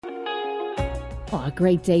Oh, a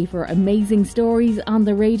great day for amazing stories on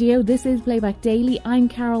the radio. This is Playback Daily. I'm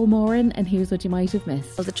Carol Moran, and here's what you might have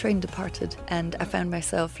missed. Well, the train departed and I found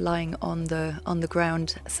myself lying on the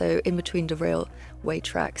ground, so in between the railway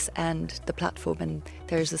tracks and the platform, and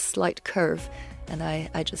there's a slight curve, and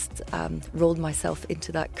I just rolled myself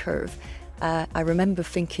into that curve. I remember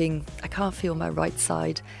thinking, I can't feel my right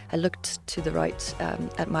side. I looked to the right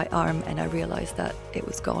at my arm and I realised that it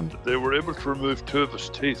was gone. They were able to remove two of his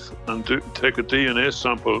teeth and take a DNA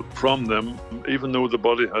sample from them. Even though the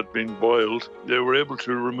body had been boiled, they were able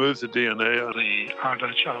to remove the DNA. The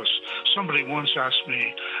Ardèche House. Somebody once asked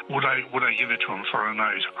me, would I give it to him for a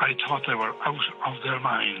night? I thought they were out of their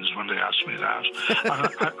minds when they asked me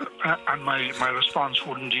that. and my response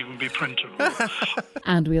wouldn't even be printable.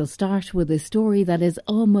 And we'll start with a story that is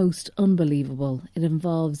almost unbelievable. It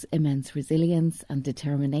involves immense resilience and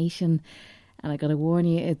determination. And I got to warn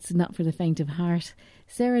you, it's not for the faint of heart.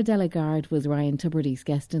 Sarah Delagarde was Ryan Tubridy's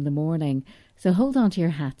guest in the morning. So hold on to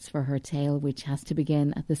your hats for her tale, which has to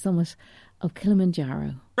begin at the summit of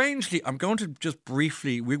Kilimanjaro. Strangely, I'm going to just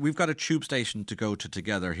briefly, we've got a tube station to go to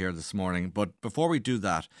together here this morning. But before we do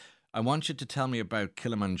that, I want you to tell me about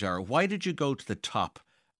Kilimanjaro. Why did you go to the top?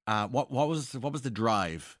 What was the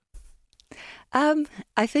drive?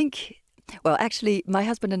 I think, well, actually, my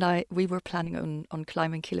husband and I, we were planning on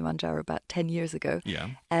climbing Kilimanjaro about 10 years ago.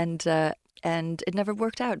 Yeah. And it never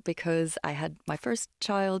worked out because I had my first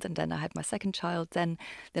child and then I had my second child. Then,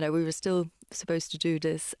 we were still supposed to do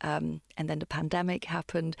this. And then the pandemic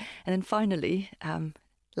happened. And then finally,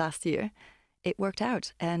 last year, it worked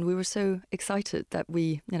out. And we were so excited that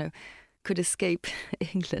we, could escape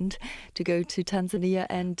England to go to Tanzania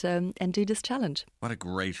and do this challenge. What a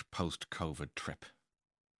great post-COVID trip.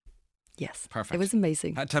 Yes, perfect. It was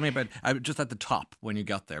amazing. Tell me about just at the top when you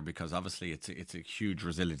got there, because obviously it's a huge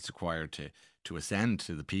resilience required to ascend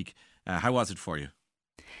to the peak. How was it for you?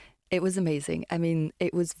 It was amazing. I mean,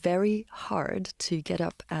 it was very hard to get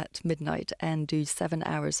up at midnight and do 7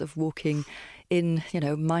 hours of walking in,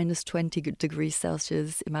 minus 20 degrees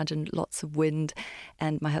Celsius. Imagine lots of wind,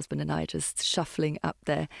 and my husband and I just shuffling up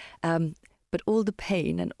there. But all the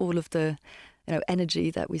pain and all of the, energy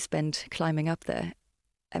that we spent climbing up there,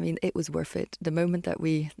 I mean, it was worth it. The moment that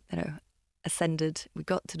we, ascended, we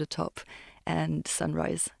got to the top, and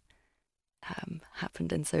sunrise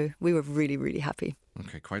happened, and so we were really, really happy.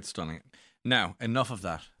 Okay, quite stunning. Now, enough of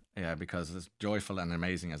that. Yeah, because as joyful and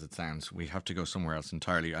amazing as it sounds, we have to go somewhere else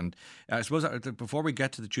entirely. And I suppose before we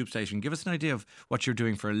get to the tube station, give us an idea of what you're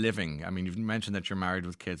doing for a living. I mean, you've mentioned that you're married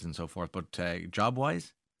with kids and so forth, but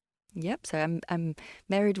job-wise? Yep, so I'm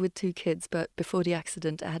married with 2 kids, but before the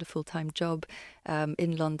accident I had a full-time job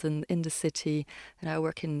in London, in the city, and I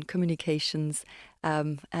work in communications,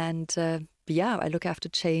 I look after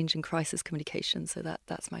change and crisis communication, so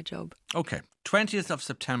that's my job. Okay, 20th of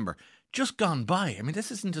September, just gone by. I mean,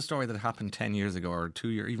 this isn't a story that happened 10 years ago or 2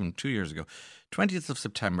 years ago. 20th of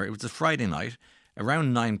September, it was a Friday night,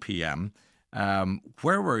 around 9 p.m.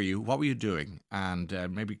 Where were you? What were you doing? And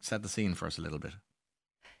maybe set the scene for us a little bit.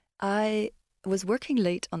 I was working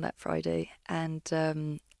late on that Friday, and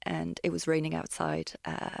it was raining outside.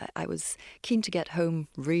 I was keen to get home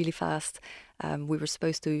really fast. We were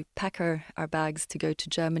supposed to pack our bags to go to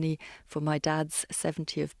Germany for my dad's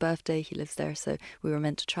 70th birthday. He lives there, so we were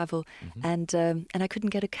meant to travel. Mm-hmm. And I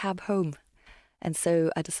couldn't get a cab home. And so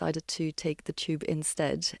I decided to take the tube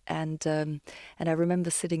instead. And I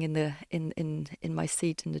remember sitting in my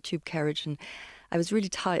seat in the tube carriage, and I was really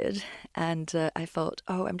tired. And I thought,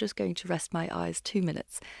 I'm just going to rest my eyes 2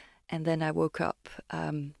 minutes. And then I woke up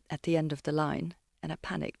at the end of the line, and I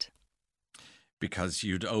panicked. Because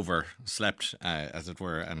you'd overslept, as it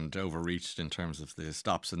were, and overreached in terms of the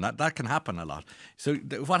stops. And that can happen a lot. So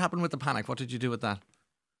what happened with the panic? What did you do with that?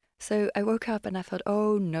 So I woke up and I thought,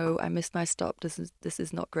 oh no, I missed my stop. This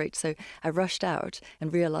is not great. So I rushed out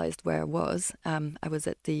and realised where I was. I was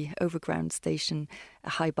at the overground station,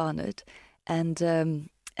 High Barnet. And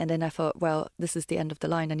then I thought, well, this is the end of the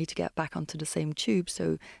line. I need to get back onto the same tube,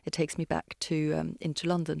 so it takes me back to into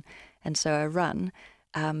London. And so I ran,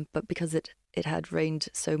 but because it had rained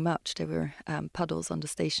so much, there were puddles on the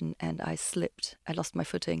station, and I slipped. I lost my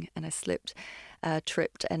footing, and I slipped,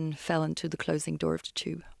 tripped, and fell into the closing door of the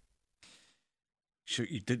tube. Sure,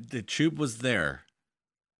 the tube was there?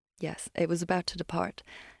 Yes, it was about to depart.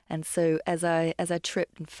 And so as I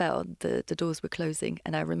tripped and fell, the doors were closing,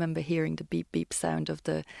 and I remember hearing the beep beep sound of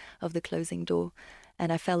the closing door,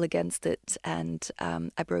 and I fell against it, and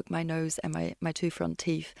I broke my nose and my 2 front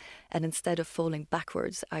teeth, and instead of falling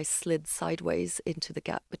backwards, I slid sideways into the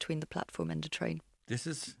gap between the platform and the train. This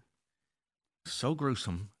is so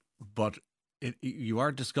gruesome, but you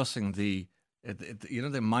are discussing the You know,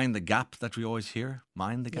 the mind the gap that we always hear,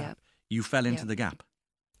 mind the gap. Yeah. You fell into Yeah. the gap.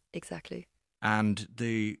 Exactly. And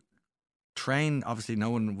the train, obviously no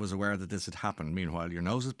one was aware that this had happened. Meanwhile, your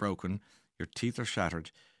nose is broken, your teeth are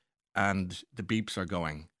shattered, and the beeps are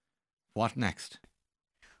going. What next?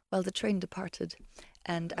 Well, the train departed,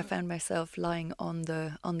 and I found myself lying on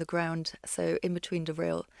the ground, so in between the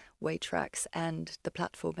railway tracks and the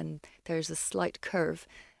platform, and there's a slight curve,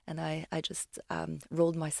 and I just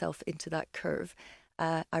rolled myself into that curve.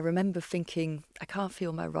 I remember thinking, I can't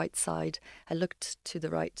feel my right side. I looked to the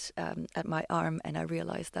right at my arm, and I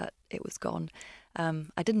realised that it was gone.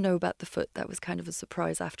 I didn't know about the foot. That was kind of a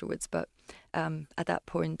surprise afterwards, but at that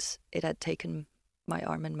point, it had taken my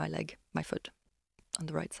arm and my leg, my foot, on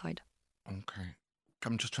the right side. Okay.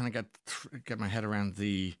 I'm just trying to get my head around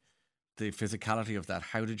the physicality of that.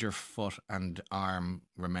 How did your foot and arm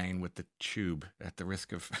remain with the tube, at the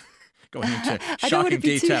risk of going into shocking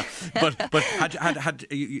detail? But had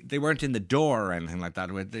they weren't in the door or anything like that?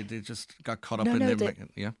 They just got caught up in the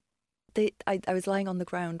yeah. I was lying on the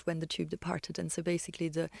ground when the tube departed, and so basically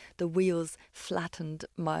the wheels flattened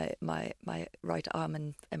my right arm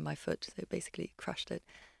and my foot. So basically crushed it,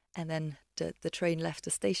 and then the train left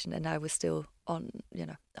the station, and I was still on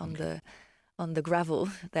the gravel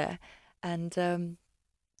there. And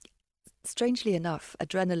strangely enough,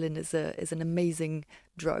 adrenaline is an amazing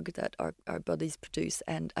drug that our bodies produce,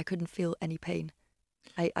 and I couldn't feel any pain.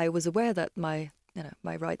 I was aware that my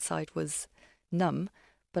right side was numb,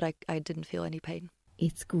 but I didn't feel any pain.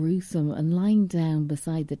 It's gruesome. And lying down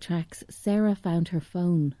beside the tracks, Sarah found her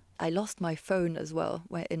phone. I lost my phone as well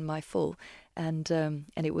in my fall, and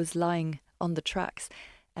it was lying on the tracks.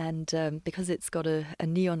 And because it's got a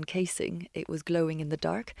neon casing, it was glowing in the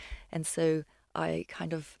dark. And so I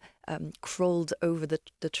kind of crawled over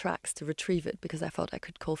the tracks to retrieve it, because I thought I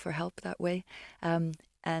could call for help that way.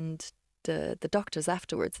 And the doctors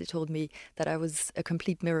afterwards, they told me that I was a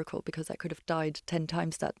complete miracle, because I could have died 10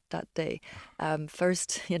 times that day.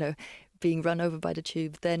 First, being run over by the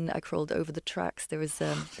tube. Then I crawled over the tracks. There's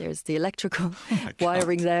the electrical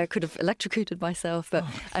wiring there. Could have electrocuted myself, but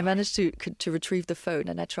I managed to retrieve the phone,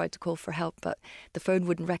 and I tried to call for help, but the phone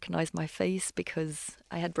wouldn't recognize my face because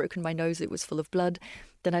I had broken my nose. It was full of blood.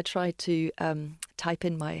 Then I tried to type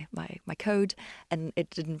in my code, and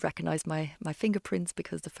it didn't recognize my fingerprints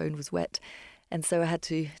because the phone was wet, and so I had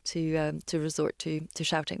to resort to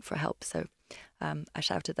shouting for help. So I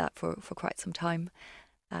shouted that for quite some time.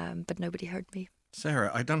 But nobody heard me.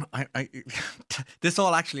 Sarah, this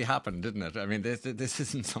all actually happened, didn't it? I mean, this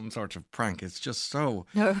isn't some sort of prank. It's just so...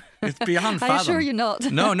 No. It's beyond fathom. I assure you not.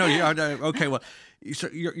 No, okay, well, so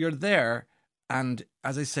you're there, and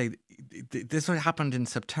as I say, this happened in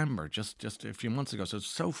September, just a few months ago, so it's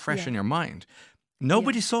so fresh in your mind.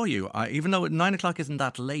 Nobody saw you, even though 9 o'clock isn't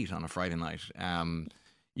that late on a Friday night.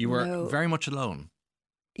 You were very much alone.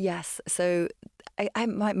 Yes, so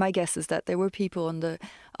my guess is that there were people on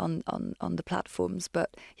the platforms,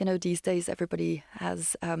 but these days everybody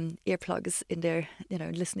has earplugs in their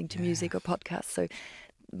listening to music or podcasts. So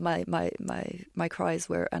my cries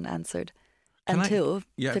were unanswered until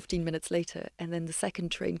 15 minutes later, and then the second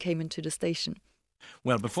train came into the station.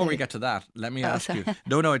 Well, before we get to that, let me ask you.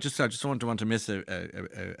 No, I just don't want to miss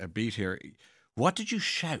a beat here. What did you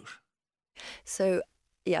shout? So.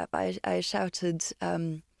 Yeah, I shouted,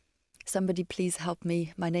 somebody please help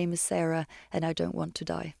me. My name is Sarah and I don't want to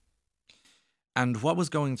die. And what was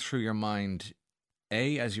going through your mind,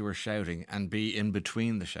 A, as you were shouting, and B, in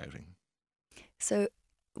between the shouting? So,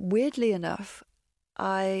 weirdly enough,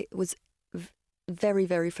 I was very,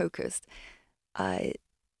 very focused.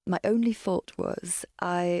 My only thought was,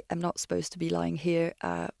 I am not supposed to be lying here.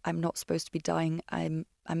 I'm not supposed to be dying. I'm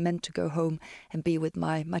meant to go home and be with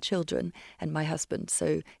my children and my husband.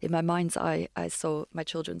 So in my mind's eye, I saw my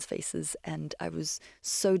children's faces, and I was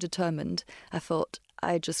so determined. I thought,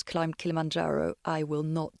 I just climbed Kilimanjaro. I will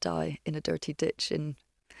not die in a dirty ditch in,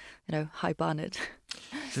 High Barnet.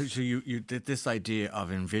 So you did this idea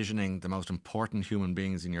of envisioning the most important human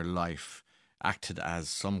beings in your life acted as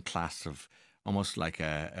some class of, almost like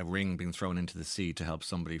a ring being thrown into the sea to help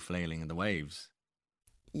somebody flailing in the waves.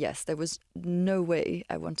 Yes, there was no way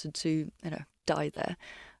I wanted to, die there.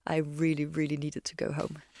 I really, really needed to go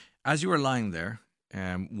home. As you were lying there,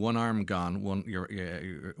 one arm gone,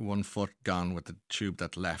 one foot gone with the tube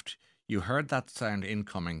that left, you heard that sound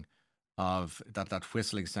incoming of that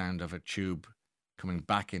whistling sound of a tube coming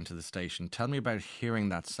back into the station. Tell me about hearing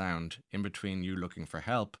that sound in between you looking for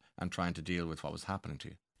help and trying to deal with what was happening to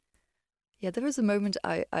you. Yeah, there was a moment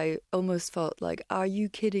I almost felt like, are you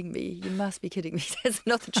kidding me? You must be kidding me. There's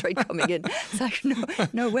another train coming in. It's like,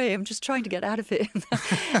 no way. I'm just trying to get out of it.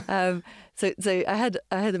 So I had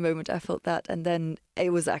a moment I felt that, and then it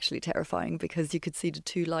was actually terrifying because you could see the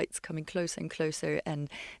two lights coming closer and closer, and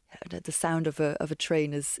the sound of a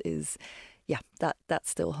train is that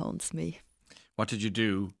still haunts me. What did you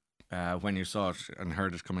do when you saw it and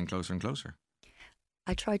heard it coming closer and closer?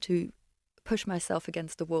 I tried to push myself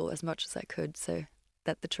against the wall as much as I could so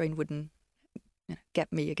that the train wouldn't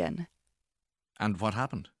get me again. And what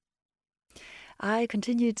happened? I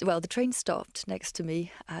continued. Well, the train stopped next to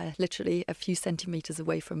me, literally a few centimeters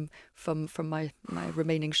away from my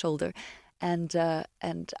remaining shoulder, and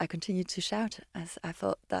I continued to shout as I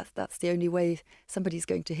thought that's the only way somebody's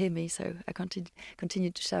going to hear me. So I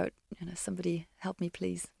continued to shout, somebody help me,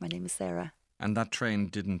 please. My name is Sarah. And that train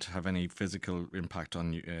didn't have any physical impact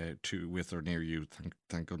on you, with or near you.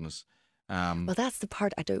 Thank goodness. Well, that's the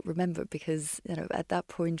part I don't remember because at that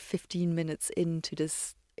point, 15 minutes into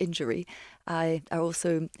this injury, I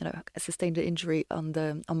also sustained an injury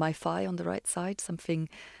on my thigh on the right side. Something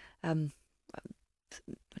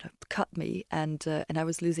cut me, and I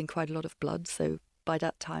was losing quite a lot of blood. So by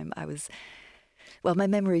that time, my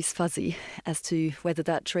memory's fuzzy as to whether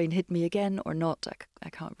that train hit me again or not. I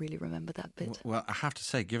can't really remember that bit. Well, I have to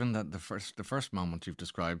say, given that the first moment you've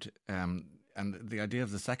described, and the idea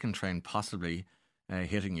of the second train possibly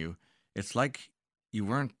hitting you, it's like you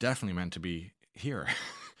weren't definitely meant to be here.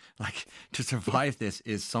 Like, to survive this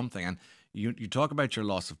is something. And you talk about your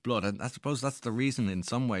loss of blood, and I suppose that's the reason in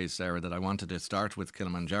some ways, Sarah, that I wanted to start with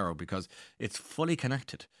Kilimanjaro, because it's fully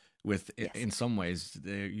connected with, yes, in some ways,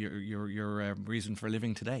 your reason for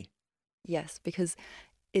living today. Yes, because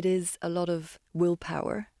it is a lot of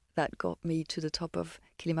willpower that got me to the top of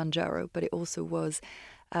Kilimanjaro, but it also was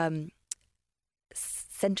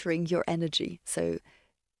centering your energy. So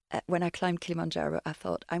when I climbed Kilimanjaro, I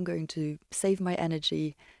thought, I'm going to save my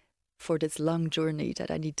energy for this long journey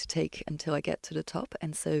that I need to take until I get to the top.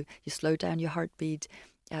 And so you slow down your heartbeat,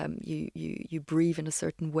 you breathe in a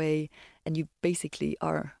certain way, and you basically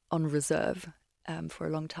are on reserve for a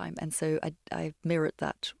long time. And so I mirrored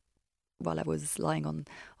that while I was lying on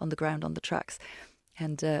the ground on the tracks,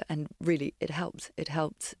 and really it helped. It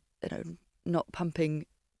helped, not pumping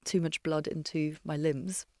too much blood into my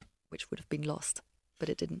limbs, which would have been lost, but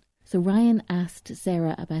it didn't. So Ryan asked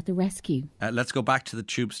Sarah about the rescue. Let's go back to the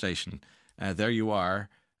tube station. There you are,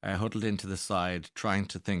 huddled into the side, trying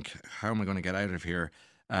to think, how am I going to get out of here?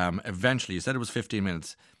 Eventually, you said it was 15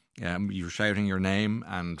 minutes. You were shouting your name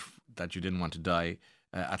and that you didn't want to die.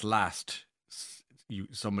 At last,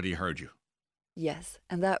 somebody heard you. Yes,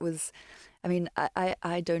 and that was,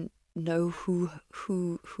 I don't know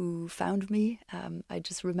who found me. I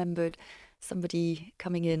just remembered somebody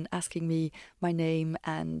coming in asking me my name,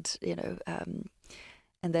 and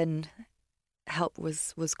and then help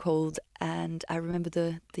was called, and I remember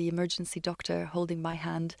the emergency doctor holding my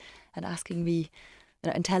hand and asking me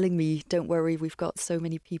and telling me, don't worry, we've got so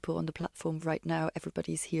many people on the platform right now,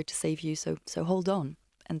 everybody's here to save you, so hold on.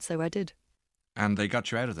 And so I did. And they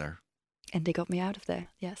got you out of there? And they got me out of there,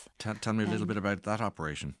 yes. Tell me a little bit about that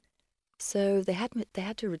operation. So they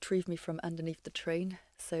had to retrieve me from underneath the train.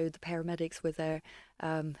 So the paramedics were there.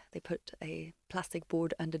 They put a plastic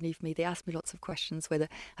board underneath me. They asked me lots of questions, whether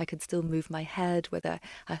I could still move my head, whether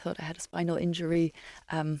I thought I had a spinal injury.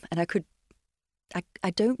 And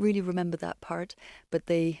I don't really remember that part, but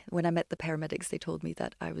when I met the paramedics, they told me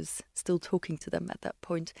that I was still talking to them at that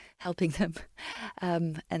point, helping them.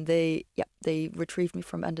 And they retrieved me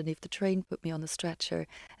from underneath the train, put me on the stretcher,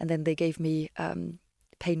 and then they gave me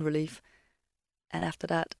pain relief. And after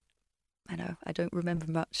that, I don't remember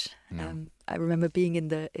much. No. I remember being in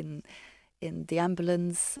the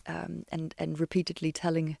ambulance and repeatedly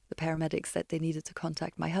telling the paramedics that they needed to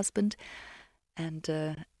contact my husband, and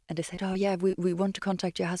they said, "Oh yeah, we want to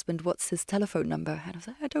contact your husband. What's his telephone number?" And I was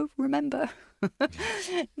like, "I don't remember."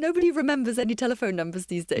 Nobody remembers any telephone numbers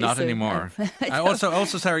these days. Not anymore.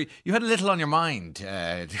 Also, Sarah, you had a little on your mind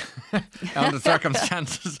on the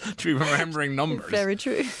circumstances to be remembering numbers. Very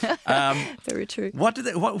true. Very true. What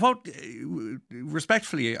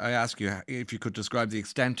respectfully, I ask you if you could describe the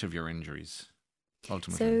extent of your injuries,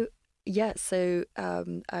 ultimately. So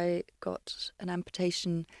I got an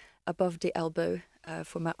amputation above the elbow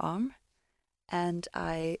for my arm, and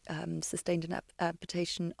I sustained an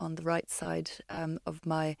amputation on the right side of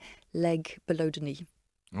my leg below the knee.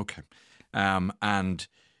 Okay. And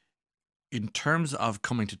in terms of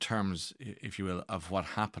coming to terms, if you will, of what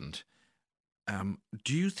happened,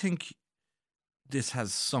 do you think this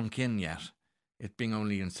has sunk in yet, it being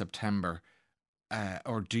only in September,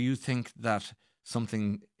 or do you think that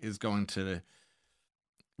something is going to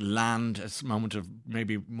land, a moment of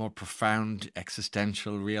maybe more profound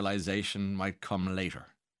existential realization might come later?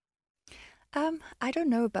 I don't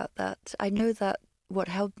know about that. I know that what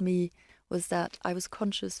helped me was that I was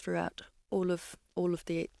conscious throughout all of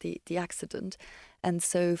the accident, and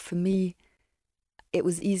so for me, it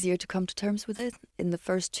was easier to come to terms with it. In the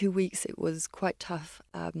first 2 weeks, it was quite tough,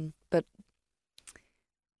 but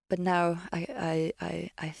now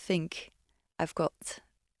I think I've got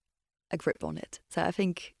a grip on it. So I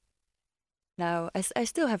think now I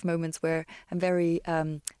still have moments where I'm very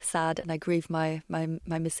sad and I grieve my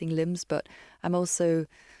missing limbs, but I'm also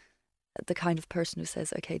the kind of person who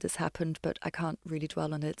says, okay, this happened, but I can't really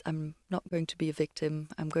dwell on it. I'm not going to be a victim.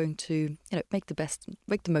 I'm going to, make the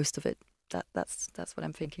most of it. That's what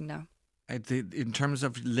I'm thinking now. In terms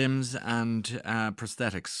of limbs and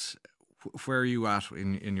prosthetics, where are you at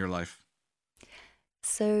in your life?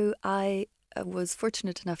 So I was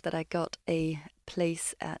fortunate enough that I got a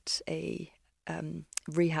place at a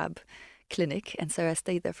rehab clinic, and so I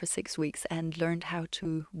stayed there for 6 weeks and learned how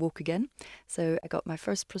to walk again. So I got my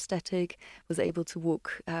first prosthetic, was able to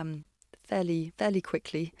walk fairly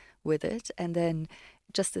quickly with it, and then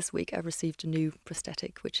just this week I received a new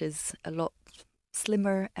prosthetic, which is a lot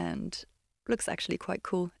slimmer and looks actually quite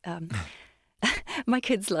cool. My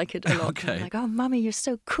kids like it a lot. Okay. They're like, oh, Mummy, you're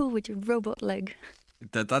so cool with your robot leg.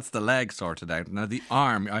 That's the leg sorted out. Now the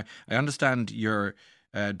arm, I understand your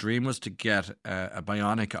dream was to get a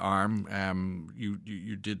bionic arm.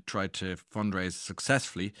 You did try to fundraise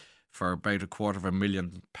successfully for about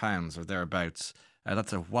 £250,000 or thereabouts.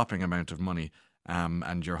 That's a whopping amount of money.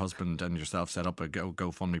 And your husband and yourself set up a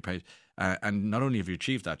GoFundMe page. And not only have you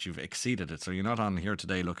achieved that, you've exceeded it. So you're not on here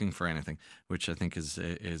today looking for anything, which I think is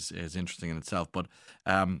interesting in itself. But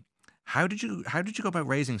how did you go about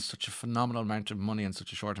raising such a phenomenal amount of money in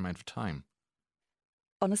such a short amount of time?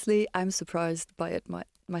 Honestly, I'm surprised by it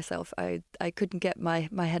myself. I couldn't get my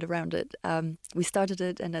head around it. We started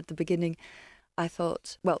it, and at the beginning, I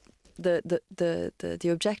thought, well, the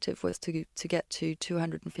objective was to get to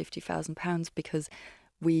 £250,000 because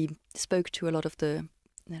we spoke to a lot of the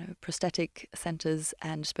prosthetic centres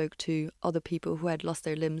and spoke to other people who had lost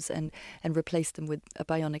their limbs and replaced them with a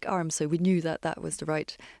bionic arm. So we knew that was the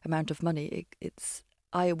right amount of money. It's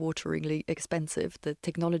eye-wateringly expensive, the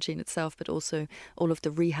technology in itself, but also all of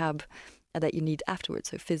the rehab that you need afterwards.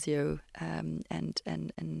 So physio and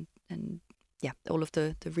all of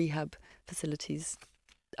the rehab facilities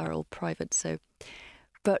are all private. So,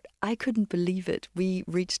 but I couldn't believe it. We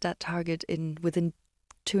reached that target within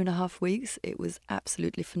 2.5 weeks. It was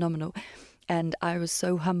absolutely phenomenal. And I was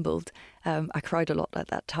so humbled. I cried a lot at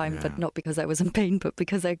that time, but not because I was in pain, but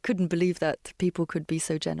because I couldn't believe that people could be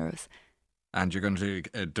so generous. And you're going to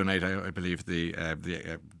donate, I believe, the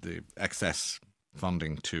excess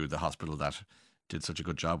funding to the hospital that did such a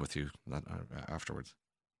good job with you afterwards.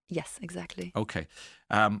 Yes, exactly. Okay.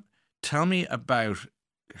 Tell me about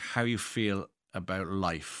how you feel about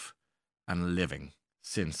life and living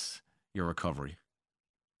since your recovery.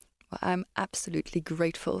 Well, I'm absolutely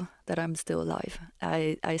grateful that I'm still alive.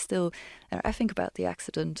 I think about the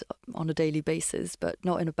accident on a daily basis, but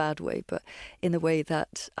not in a bad way, but in the way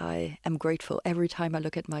that I am grateful. Every time I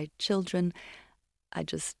look at my children,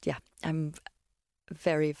 I'm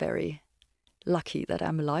very, very lucky that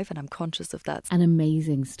I'm alive, and I'm conscious of that. An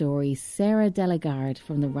amazing story. Sarah Delagarde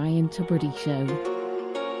from the Ryan Tubridy Show.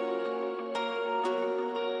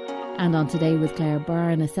 And on Today with Claire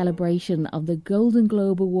Byrne, a celebration of the Golden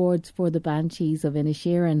Globe Awards for The Banshees of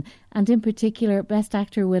Inisherin, and in particular Best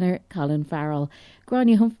Actor winner Colin Farrell.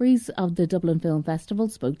 Grania Humphreys of the Dublin Film Festival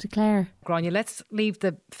spoke to Claire. Grania, let's leave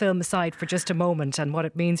the film aside for just a moment and what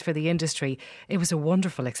it means for the industry. It was a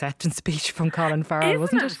wonderful acceptance speech from Colin Farrell,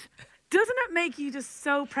 wasn't it? Doesn't it make you just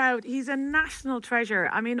so proud? He's a national treasure.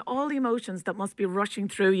 I mean, all the emotions that must be rushing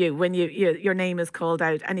through you when your name is called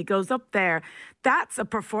out and he goes up there. That's a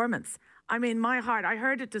performance. I mean, my heart, I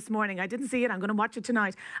heard it this morning. I didn't see it. I'm going to watch it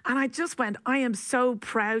tonight. And I just went, I am so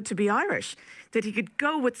proud to be Irish, that he could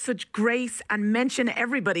go with such grace and mention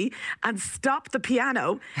everybody and stop the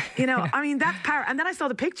piano. I mean, that's power. And then I saw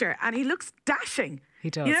the picture and he looks dashing. He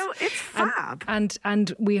does. It's fab.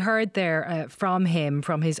 And we heard there from him,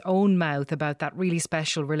 from his own mouth, about that really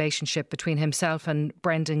special relationship between himself and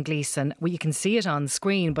Brendan Gleeson. Well, you can see it on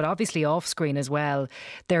screen, but obviously off screen as well.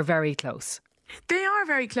 They're very close. They are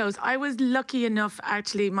very close. I was lucky enough,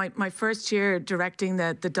 actually, my first year directing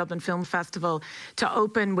the Dublin Film Festival to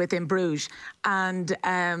open with In Bruges. And,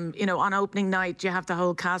 on opening night, you have the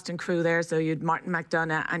whole cast and crew there. So you had Martin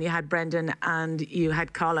McDonagh and you had Brendan and you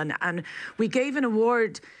had Colin. And we gave an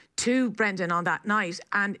award to Brendan on that night,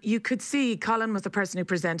 and you could see Colin was the person who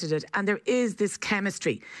presented it, and there is this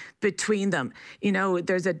chemistry between them. You know,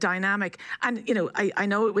 there's a dynamic, and you know, I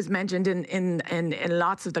know it was mentioned in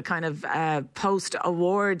lots of the kind of post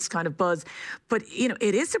awards kind of buzz, but you know,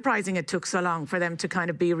 it is surprising it took so long for them to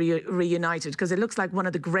kind of be reunited, because it looks like one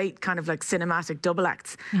of the great kind of like cinematic double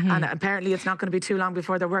acts, and apparently it's not going to be too long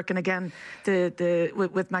before they're working again with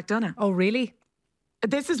McDonagh. Oh, really?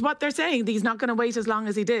 This is what they're saying. He's not going to wait as long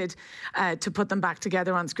as he did to put them back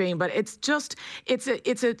together on screen. But it's just, it's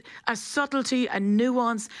a subtlety, a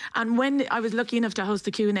nuance. And when I was lucky enough to host the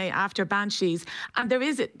Q&A after Banshees, and there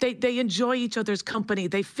is it, they enjoy each other's company.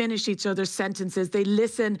 They finish each other's sentences. They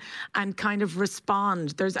listen and kind of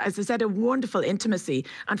respond. There's, as I said, a wonderful intimacy.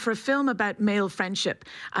 And for a film about male friendship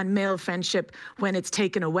and male friendship when it's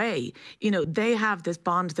taken away, you know, they have this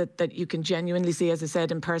bond that you can genuinely see, as I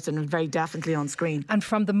said, in person and very definitely on screen. And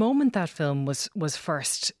from the moment that film was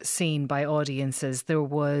first seen by audiences, there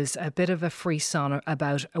was a bit of a frisson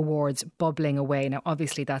about awards bubbling away. Now,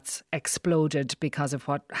 obviously, that's exploded because of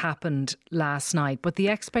what happened last night. But the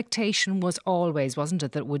expectation was always, wasn't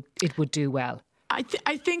it, that it would do well?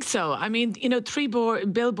 I think so. I mean, you know, 3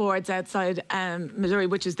 billboards outside Missouri,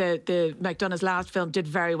 which is the McDonagh's last film, did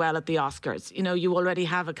very well at the Oscars. You know, you already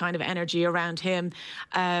have a kind of energy around him.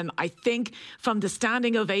 I think from the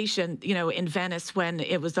standing ovation, you know, in Venice, when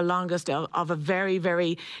it was the longest of a very,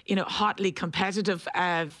 very, you know, hotly competitive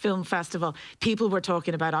film festival, people were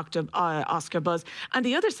talking about Oscar buzz. And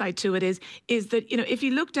the other side to it is that, you know, if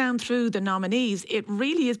you look down through the nominees, it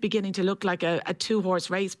really is beginning to look like a 2-horse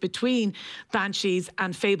race between Banshees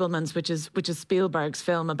and Fabelmans, which is Spielberg's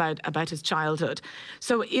film about his childhood.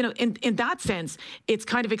 So, you know, in that sense, it's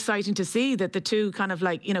kind of exciting to see that the two kind of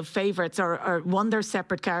like, you know, favourites are won their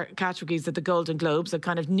separate categories at the Golden Globes, a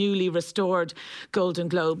kind of newly restored Golden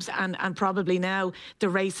Globes, and probably now the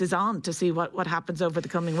race is on to see what happens over the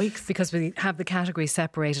coming weeks. Because we have the categories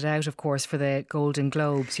separated out, of course, for the Golden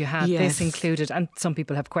Globes. You have this included, and some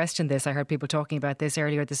people have questioned this. I heard people talking about this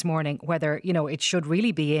earlier this morning, whether, you know, it should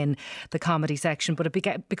really be in the comedy section, but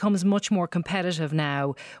it becomes much more competitive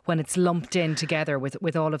now when it's lumped in together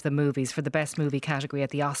with all of the movies for the best movie category at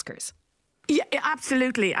the Oscars. Yeah,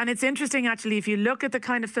 absolutely. And it's interesting, actually, if you look at the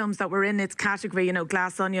kind of films that were in its category, you know,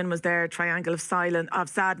 Glass Onion was there, Triangle of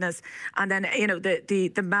Sadness, and then, you know,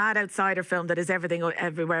 the Mad Outsider film that is Everything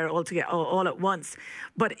Everywhere all at once.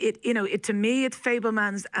 But to me, it's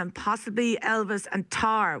Fabelmans and possibly Elvis and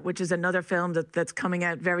Tar, which is another film that's coming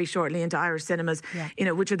out very shortly into Irish cinemas, you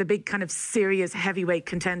know, which are the big kind of serious heavyweight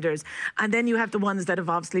contenders. And then you have the ones that have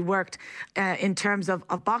obviously worked in terms of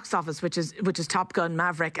box office, which is Top Gun,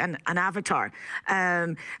 Maverick and Avatar.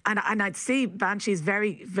 And I'd see Banshees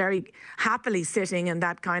very, very happily sitting in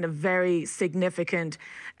that kind of very significant,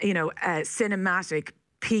 you know, cinematic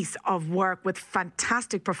piece of work with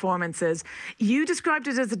fantastic performances. You described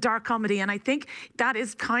it as a dark comedy, and I think that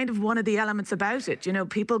is kind of one of the elements about it. You know,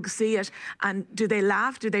 people see it, and do they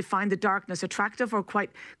laugh? Do they find the darkness attractive or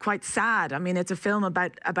quite sad? I mean, it's a film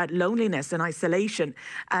about loneliness and isolation,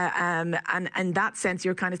 and in that sense,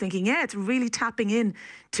 you're kind of thinking, yeah, it's really tapping in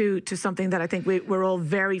to something that I think we're all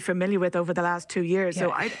very familiar with over the last 2 years. Yeah.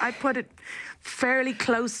 So I put it fairly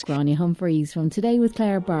close. Grania Humphreys from Today with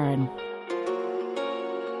Claire Byrne.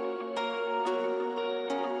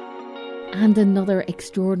 And another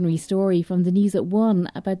extraordinary story from the News at 1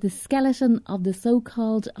 about the skeleton of the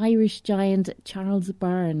so-called Irish giant Charles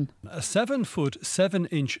Byrne. A 7-foot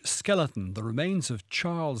 7-inch skeleton, the remains of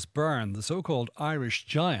Charles Byrne, the so-called Irish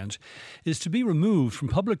giant, is to be removed from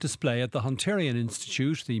public display at the Hunterian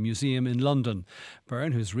Institute, the museum in London.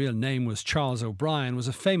 Byrne, whose real name was Charles O'Brien, was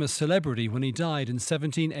a famous celebrity when he died in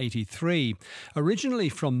 1783. Originally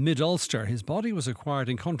from Mid-Ulster, his body was acquired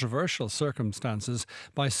in controversial circumstances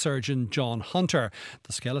by surgeon John Hunter.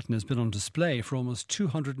 The skeleton has been on display for almost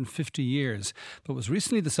 250 years, but was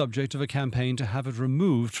recently the subject of a campaign to have it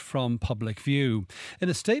removed from public view. In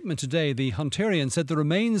a statement today, the Hunterian said the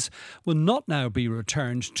remains will not now be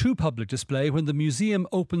returned to public display when the museum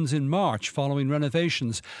opens in March following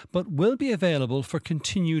renovations, but will be available for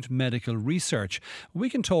continued medical research.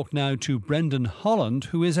 We can talk now to Brendan Holland,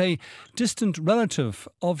 who is a distant relative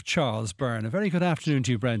of Charles Byrne. A very good afternoon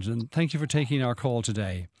to you, Brendan. Thank you for taking our call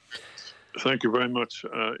today. Thank you very much.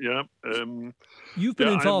 You've been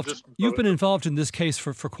involved. You've been involved in this case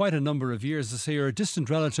for quite a number of years. So you're a distant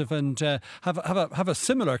relative and have a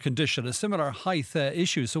similar condition, a similar height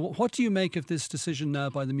issue. So what do you make of this decision now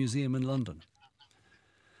by the museum in London?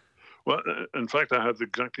 Well, in fact, I had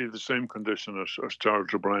exactly the same condition as Charles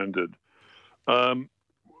O'Brien did.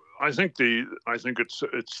 I think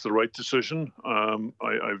it's the right decision.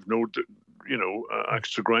 I've no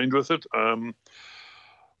axe to grind with it.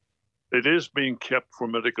 It is being kept for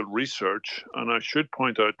medical research, and I should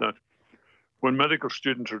point out that when medical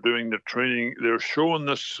students are doing the training, they're showing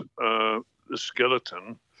this the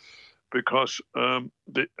skeleton because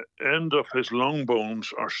the end of his long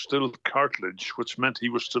bones are still cartilage, which meant he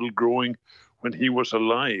was still growing when he was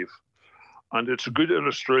alive. And it's a good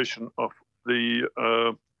illustration of the,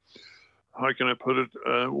 how can I put it,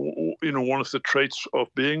 one of the traits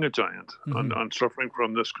of being a giant and suffering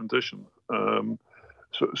from this condition.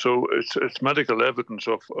 So it's medical evidence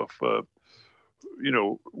of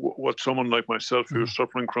what someone like myself who's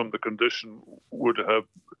suffering from the condition would have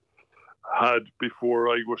had before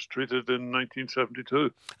I was treated in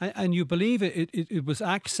 1972. And you believe it was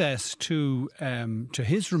access to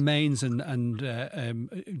his remains and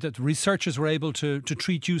that researchers were able to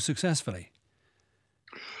treat you successfully?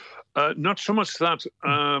 Not so much that,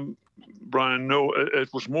 Brian. No, it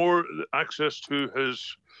was more access to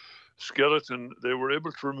his skeleton. They were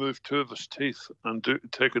able to remove 2 of his teeth and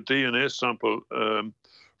take a DNA sample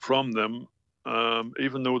from them,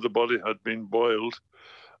 even though the body had been boiled.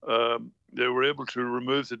 They were able to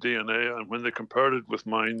remove the DNA, and when they compared it with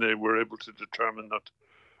mine, they were able to determine that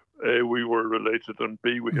A, we were related, and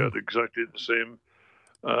B, we had exactly the same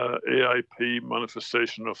AIP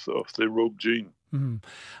manifestation of the rogue gene.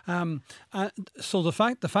 So the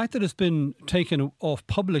fact that it's been taken off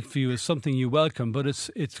public view is something you welcome, but it's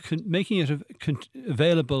making it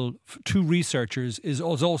available to researchers is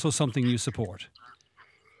also something you support.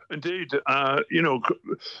 Indeed,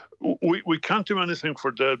 we can't do anything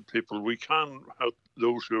for dead people. We can help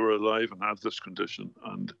those who are alive and have this condition,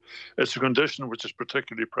 and it's a condition which is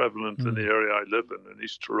particularly prevalent in the area I live in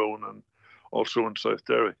East Tyrone and also in South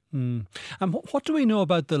Derry. And what do we know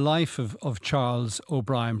about the life of Charles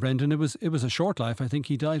O'Brien, Brendan? It was a short life. I think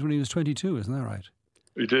he died when he was 22, isn't that right?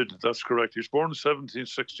 He did, that's correct. He was born in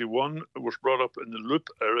 1761, was brought up in the Loop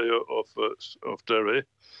area of Derry.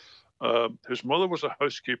 His mother was a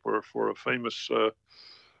housekeeper for a famous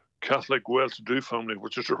Catholic well-to-do family,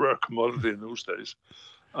 which is a rare commodity in those days.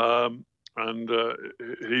 And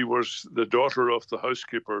he was the daughter of the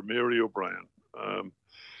housekeeper, Mary O'Brien.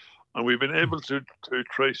 And we've been able to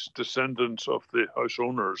trace descendants of the house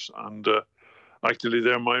owners, and actually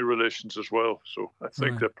they're my relations as well. So I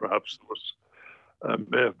think that perhaps there was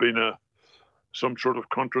may have been some sort of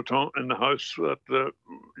contretemps in the house that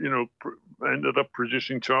ended up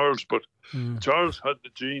producing Charles. But Charles had the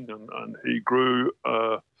gene, and he grew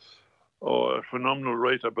a phenomenal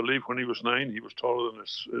rate. I believe when he was 9, he was taller than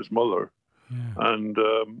his mother, and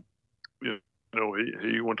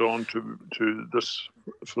he went on to this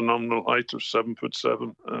phenomenal height of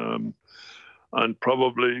 7'7", and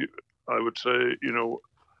probably I would say,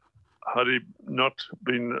 had he not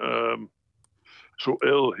been so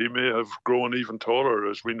ill, he may have grown even taller.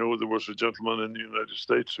 As we know, there was a gentleman in the United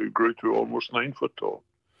States who grew to almost 9 foot tall.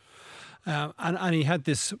 And he had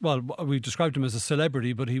this. Well, we described him as a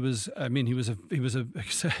celebrity, but he was an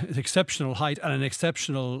exceptional height and an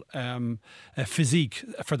exceptional physique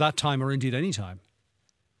for that time, or indeed any time.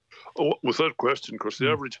 Oh, without question, because the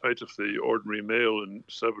average height of the ordinary male in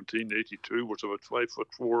 1782 was about 5'4"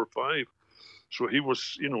 or 5". So he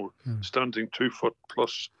was, standing 2 foot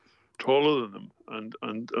plus taller than them,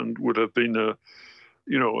 and would have been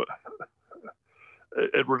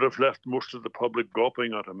it would have left most of the public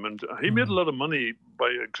gawping at him. And he made a lot of money by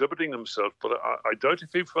exhibiting himself, but I doubt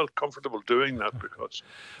if he felt comfortable doing that because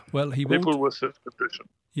people with this condition.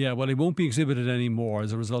 Yeah, well, he won't be exhibited anymore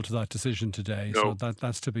as a result of that decision today. No. So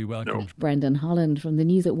that's to be welcomed. No. Brendan Holland from the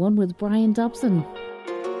News at 1 with Brian Dobson.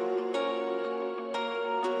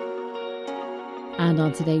 And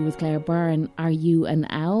on Today with Claire Byrne, are you an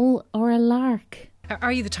owl or a lark?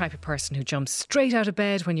 Are you the type of person who jumps straight out of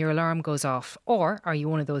bed when your alarm goes off? Or are you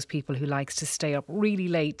one of those people who likes to stay up really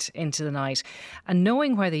late into the night? And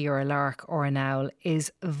knowing whether you're a lark or an owl is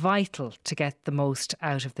vital to get the most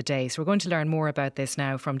out of the day. So we're going to learn more about this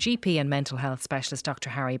now from GP and mental health specialist Dr.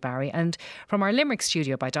 Harry Barry, and from our Limerick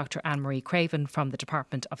studio by Dr. Anne-Marie Craven from the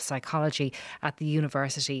Department of Psychology at the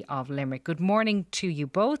University of Limerick. Good morning to you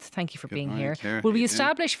both. Thank you for being here. Claire. Will we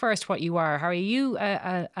establish first what you are? Harry, are you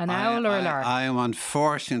an owl or a lark? I am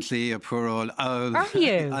unfortunately a poor old owl. Are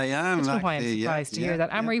you? I am. That's why I'm surprised to hear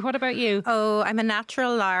that. Anne-Marie, what about you? Oh, I'm a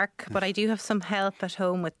natural lark, but I do have some help at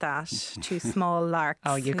home with that. 2 small larks.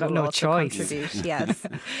 Oh, you've got no choice. Yes.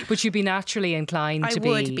 But you'd be naturally inclined to be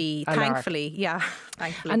I would be, thankfully. Lark. Yeah,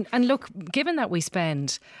 thankfully. And look, given that we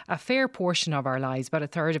spend a fair portion of our lives, about a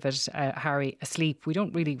third of it, Harry, asleep, we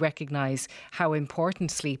don't really recognise how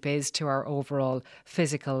important sleep is to our overall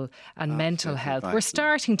physical and mental health. We're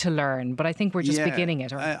starting to learn, but I think we're just beginning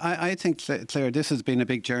it? Or? I think, Claire, this has been a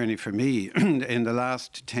big journey for me. In the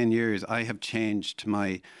last 10 years, I have changed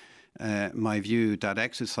my view that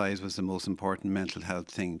exercise was the most important mental health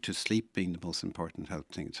thing, to sleep being the most important health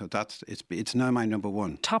thing. So it's now my number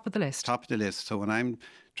one. Top of the list. Top of the list. So when I'm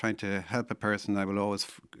trying to help a person, I will always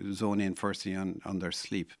zone in firstly on their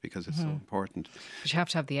sleep, because it's so important. But you have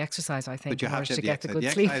to have the exercise, I think, but you in have order to the get the good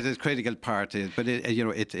the sleep. Exercise is a critical part, but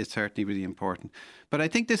it's certainly really important. But I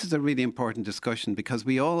think this is a really important discussion, because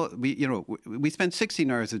we spend 16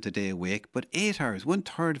 hours of the day awake, but 8 hours,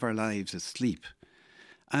 1/3 of our lives is sleep.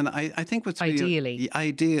 And I think what's ideally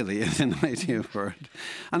is an ideal word.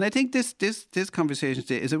 And I think this conversation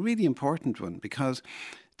today is a really important one, because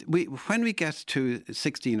when we get to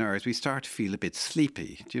 16 hours, we start to feel a bit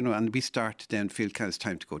sleepy, and we start to then feel it's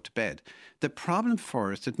time to go to bed. The problem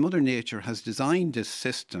for us is that Mother Nature has designed this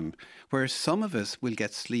system where some of us will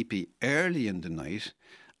get sleepy early in the night,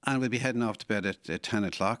 and we'll be heading off to bed at 10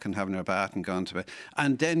 o'clock and having our bath and gone to bed.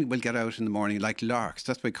 And then we'll get out in the morning like larks.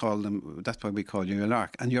 That's why we call them. That's why we call you a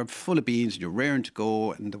lark. And you're full of beans, you're raring to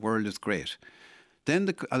go, and the world is great. Then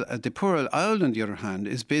the poor owl, on the other hand,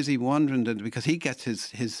 is busy wandering, because he gets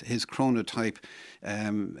his chronotype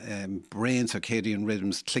brain circadian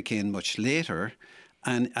rhythms click in much later.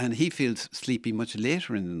 And he feels sleepy much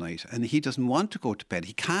later in the night, and he doesn't want to go to bed.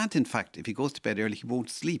 He can't, in fact. If he goes to bed early, he won't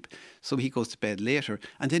sleep. So he goes to bed later,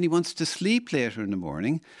 and then he wants to sleep later in the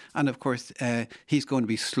morning. And of course, he's going to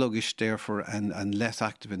be sluggish, therefore, and less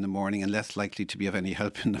active in the morning, and less likely to be of any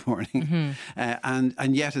help in the morning.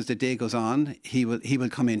 And yet, as the day goes on, he will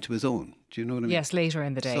come into his own. Do you know what I mean? Yes, later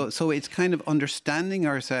in the day. So it's kind of understanding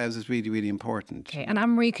ourselves is really, really important. Okay, and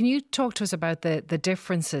Anne-Marie, can you talk to us about the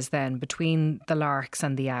differences then between the larks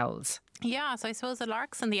and the owls? Yeah, so I suppose the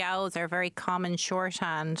larks and the owls are very common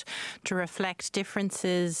shorthand to reflect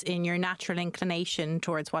differences in your natural inclination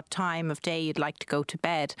towards what time of day you'd like to go to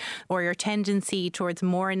bed, or your tendency towards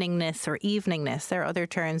morningness or eveningness. There are other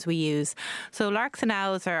terms we use. So larks and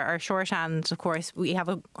owls are shorthand. Of course, we have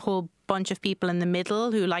a whole bunch of people in the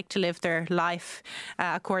middle who like to live their life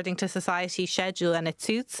according to society's schedule and it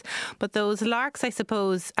suits. But those larks, I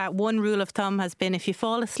suppose, one rule of thumb has been if you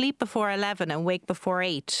fall asleep before 11 and wake before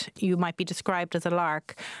 8, you might be described as a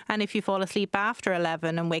lark. And if you fall asleep after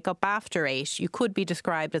 11 and wake up after 8, you could be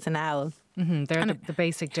described as an owl. They're the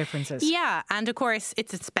basic differences. Yeah, and of course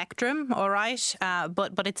it's a spectrum, all right,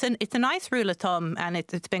 but it's a nice rule of thumb, and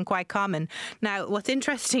it's been quite common. Now, what's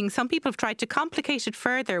interesting, some people have tried to complicate it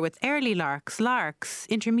further with early larks,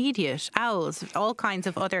 intermediate, owls, all kinds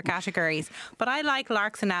of other categories. But I like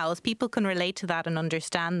larks and owls. People can relate to that and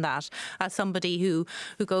understand that. As somebody who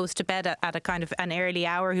goes to bed at a kind of an early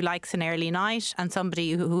hour, who likes an early night, and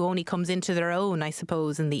somebody who only comes into their own, I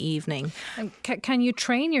suppose, in the evening. And can you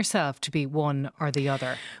train yourself to be one or the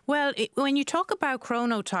other? Well, when you talk about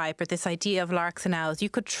chronotype, or this idea of larks and owls, you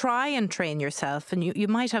could try and train yourself, and you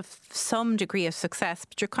might have some degree of success,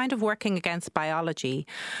 but you're kind of working against biology.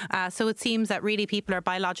 So it seems that really people are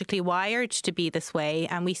biologically wired to be this way,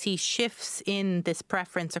 and we see shifts in this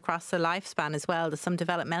preference across the lifespan as well. There's some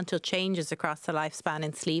developmental changes across the lifespan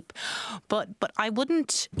in sleep. But I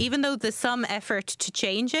wouldn't, even though there's some effort to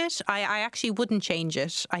change it, I actually wouldn't change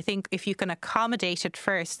it. I think if you can accommodate it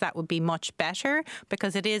first, that would be much better,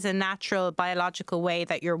 because it is a natural biological way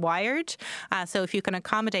that you're wired. So if you can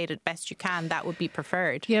accommodate it best you can, that would be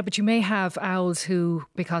preferred. Yeah, but you may have owls who,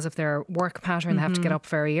 because of their work pattern, they have to get up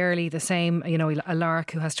very early. The same, a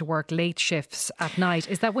lark who has to work late shifts at night.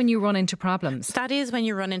 Is that when you run into problems? That is when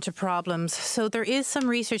you run into problems. So there is some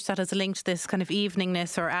research that has linked this kind of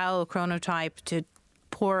eveningness or owl chronotype to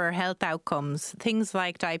poorer health outcomes, things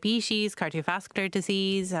like diabetes, cardiovascular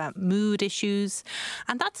disease, mood issues.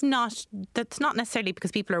 And that's not necessarily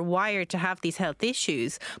because people are wired to have these health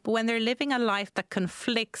issues, but when they're living a life that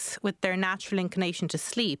conflicts with their natural inclination to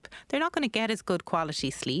sleep, they're not going to get as good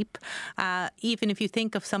quality sleep. Even if you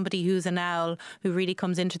think of somebody who's an owl who really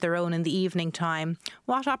comes into their own in the evening time,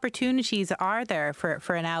 what opportunities are there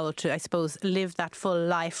for an owl to, I suppose, live that full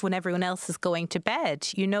life when everyone else is going to bed?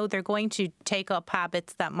 They're going to take up habits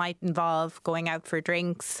that might involve going out for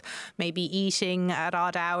drinks, maybe eating at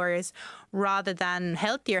odd hours, rather than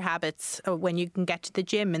healthier habits when you can get to the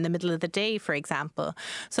gym in the middle of the day, for example.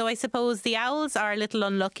 So I suppose the owls are a little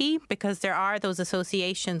unlucky because there are those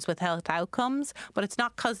associations with health outcomes, but it's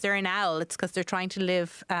not because they're an owl, it's because they're trying to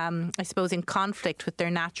live, I suppose, in conflict with their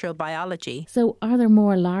natural biology. So are there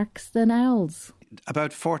more larks than owls?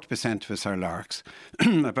 about 40% of us are larks,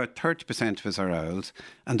 about 30% of us are owls,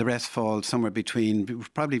 and the rest fall somewhere between,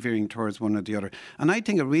 probably veering towards one or the other. And I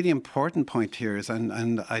think a really important point here is,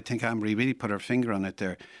 and I think Anne-Marie really put her finger on it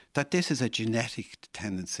there, that this is a genetic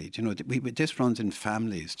tendency. Do you know, this runs in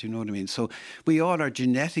families. Do you know what I mean? So we all are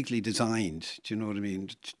genetically designed, do you know what I mean,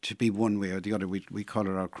 to be one way or the other. We call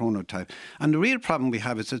it our chronotype. And the real problem we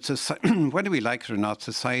have is, whether we like it or not,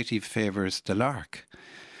 society favours the lark.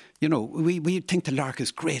 You know, we think the lark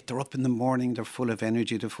is great. They're up in the morning, they're full of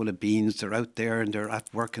energy, they're full of beans, they're out there and they're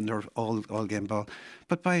at work and they're all getting ball.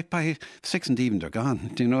 But by 6 and even, they're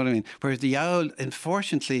gone. Do you know what I mean? Whereas the owl,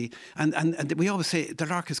 unfortunately, and we always say the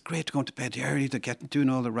lark is great, going to bed early, they're doing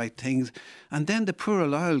all the right things. And then the poor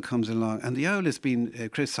old owl comes along, and the owl has been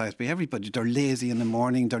criticised by everybody. They're lazy in the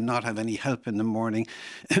morning, they're not have any help in the morning.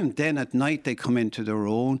 And then at night they come into their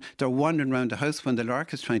own. They're wandering around the house when the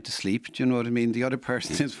lark is trying to sleep. Do you know what I mean? The other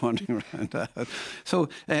person is wandering around the house. So,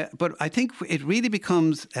 but I think it really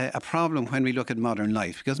becomes a problem when we look at modern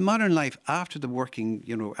life, because modern life, after the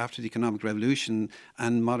economic revolution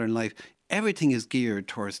and modern life, everything is geared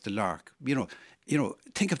towards the lark. You know,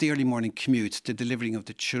 think of the early morning commutes, the delivering of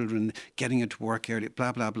the children, getting into work early,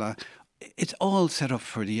 blah, blah, blah. It's all set up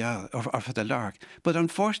for the owl or for the lark. But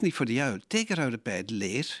unfortunately for the owl, they get out of bed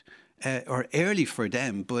late. Or early for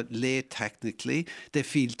them, but late technically. They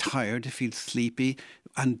feel tired, they feel sleepy,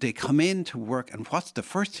 and they come in to work. And what's the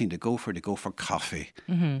first thing they go for? They go for coffee.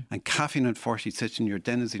 Mm-hmm. And caffeine, unfortunately, sits in your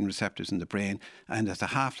adenosine receptors in the brain, and there's a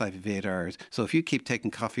half-life of 8 hours. So if you keep taking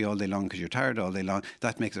coffee all day long because you're tired all day long,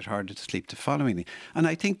 that makes it harder to sleep the following day. And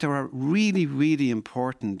I think there are really, really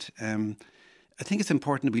important... I think it's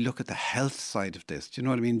important that we look at the health side of this. Do you know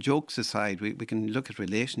what I mean? Jokes aside, we can look at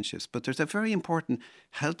relationships, but there's a very important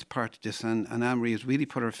health part of this, and Anne-Marie has really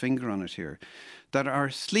put her finger on it here, that our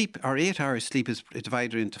sleep, our 8 hours sleep is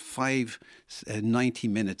divided into 5 90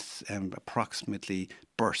 minutes approximately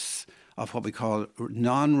bursts of what we call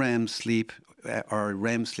non-REM sleep or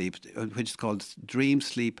REM sleep, which is called dream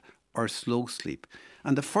sleep or slow sleep.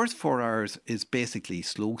 And the first 4 hours is basically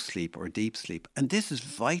slow sleep or deep sleep. And this is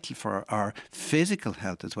vital for our physical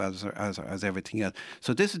health as well as everything else.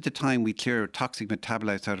 So this is the time we clear toxic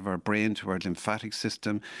metabolites out of our brain to our lymphatic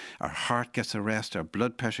system. Our heart gets a rest, our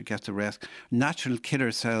blood pressure gets a rest. Natural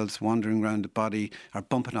killer cells wandering around the body are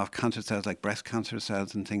bumping off cancer cells like breast cancer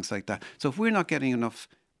cells and things like that. So if we're not getting enough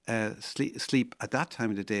sleep at that time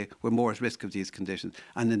of the day, we're more at risk of these conditions.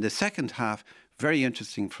 And in the second half, very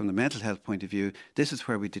interesting from the mental health point of view, this is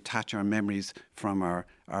where we detach our memories from our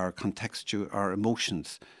contextual, our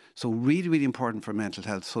emotions. So really, really important for mental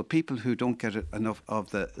health. So people who don't get enough of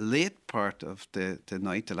the late part of the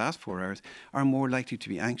night, the last 4 hours, are more likely to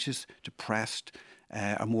be anxious, depressed,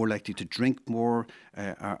 are more likely to drink more,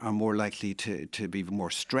 are more likely to be more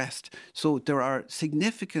stressed. So there are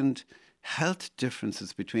significant health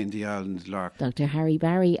differences between the owl and the lark. Dr. Harry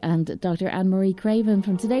Barry and Dr. Anne-Marie Craven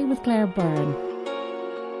from Today with Claire Byrne.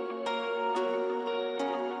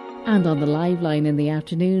 And on the live line in the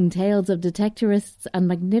afternoon, tales of detectorists and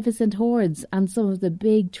magnificent hoards and some of the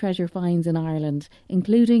big treasure finds in Ireland,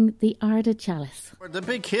 including the Ardagh Chalice. The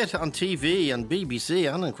big hit on TV and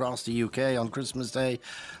BBC and across the UK on Christmas Day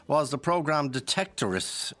was the programme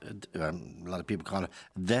Detectorists. A lot of people call it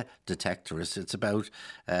The Detectorists. It's about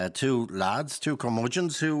two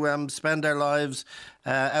curmudgeons who spend their lives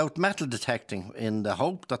out metal detecting in the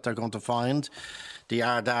hope that they're going to find the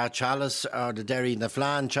Ardagh Chalice or the Derry na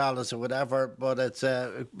Flan Chalice or whatever, but it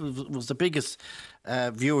was the biggest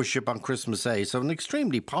viewership on Christmas Day. So an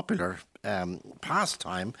extremely popular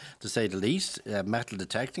pastime, to say the least, metal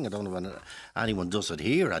detecting. I don't know when anyone does it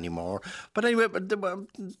here anymore. But anyway,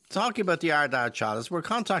 talking about the Ardagh Chalice, we're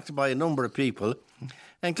contacted by a number of people,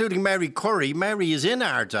 including Mary Curry. Mary is in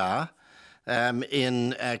Ardagh.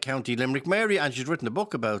 In County Limerick. Mary, and she's written a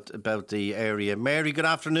book about the area. Mary, good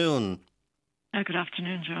afternoon. Good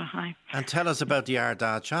afternoon, Joe. Hi. And tell us about the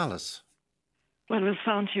Ardagh Chalice. Well, it was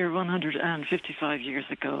found here 155 years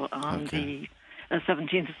ago on the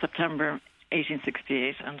 17th of September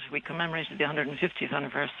 1868, and we commemorated the 150th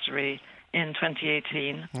anniversary in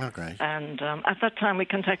 2018. Okay. And at that time we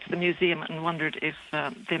contacted the museum and wondered if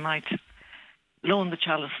they might loan the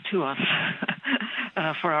chalice to us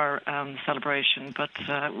for our celebration, but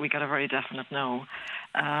we got a very definite no.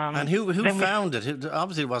 And who found it?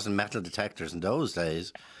 Obviously, it wasn't metal detectors in those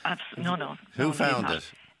days. No. Who found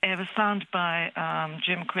it? It was found by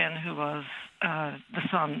Jim Quinn, who was the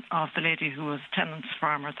son of the lady who was tenant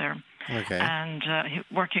farmer there. Okay. And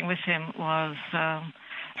working with him was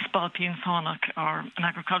Spalpeen Faunach, or an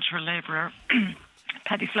agricultural labourer,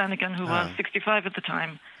 Paddy Flanagan, who was 65 at the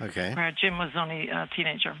time, okay, where Jim was only a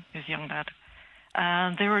teenager. He was a young lad.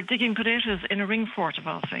 And they were digging potatoes in a ring fort, of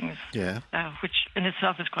all things. Yeah. Which in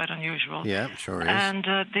itself is quite unusual. Yeah, sure is. And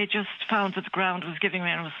they just found that the ground was giving way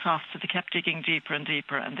and was soft, so they kept digging deeper and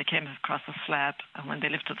deeper, and they came across a slab. And when they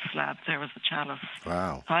lifted the slab, there was the chalice.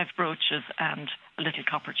 Wow. 5 brooches and a little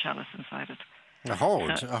copper chalice inside it. A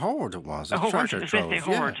hoard it was. A hoard. treasure It's trove.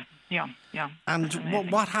 basically a hoard. Yeah. And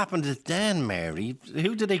what happened then, Mary?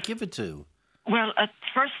 Who did they give it to? Well, at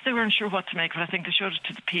first they weren't sure what to make, but I think they showed it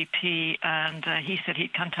to the PP, and he said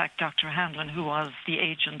he'd contact Dr. Hanlon, who was the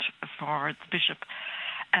agent for the bishop.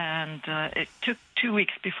 And it took 2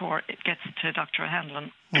 weeks before it gets to Dr.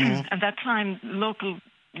 Hanlon. Mm-hmm. And that time, local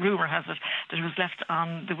rumour has it that it was left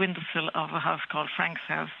on the windowsill of a house called Frank's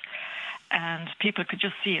house. And people could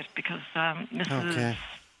just see it because Mrs.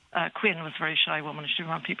 Quinn was a very shy woman. She didn't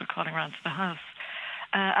want people calling around to the house.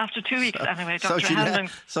 After 2 weeks, anyway, Dr. Hanlon...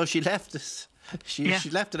 So she left this... She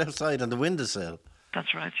left it outside on the windowsill.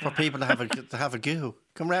 That's right. For people to have a go.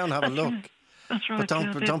 Come round and have a look. That's right.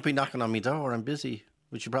 But don't be knocking on my door. I'm busy,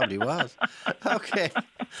 which you probably was. Okay.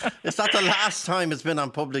 Is that the last time it's been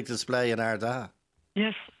on public display in Ardagh?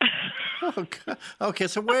 Yes. Okay.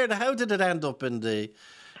 So how did it end up in the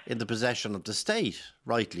possession of the state?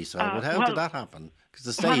 Rightly so. But how did that happen? Because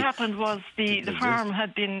the state. What happened was the farm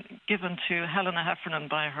had been given to Helena Heffernan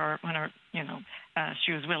by her when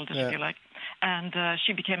she was willed, if you like. And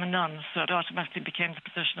she became a nun, so it automatically became the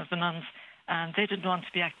position of the nuns. And they didn't want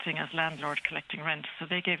to be acting as landlord collecting rent, so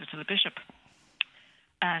they gave it to the bishop.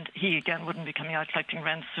 And he, again, wouldn't be coming out collecting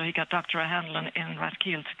rent, so he got Dr. Hanlon in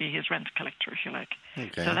Rathkeale to be his rent collector, if you like.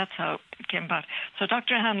 Okay. So that's how it came about. So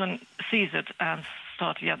Dr. Hanlon sees it and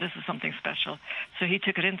thought, this is something special. So he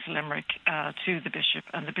took it into Limerick to the bishop,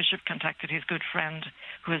 and the bishop contacted his good friend,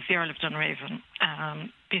 who is the Earl of Dunraven,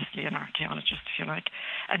 basically an archaeologist, if you like.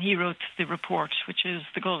 And he wrote the report, which is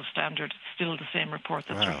the gold standard. It's still the same report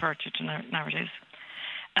that's referred to nowadays.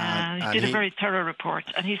 He did a very thorough report,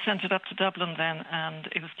 and he sent it up to Dublin then, and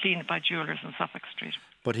it was cleaned by jewellers in Suffolk Street.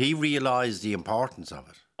 But he realised the importance of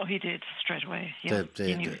it. Oh, he did straight away. Yes.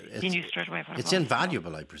 He knew straight away what it was. It's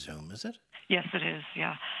invaluable, I presume, is it? Yes, it is,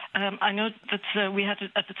 yeah. I know that we had to,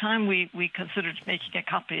 at the time we considered making a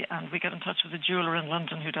copy, and we got in touch with a jeweller in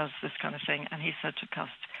London who does this kind of thing, and he said it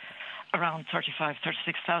cost around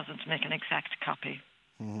 36,000 to make an exact copy.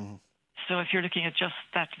 Mm. So if you're looking at just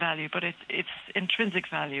that value, but its intrinsic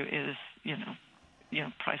value is,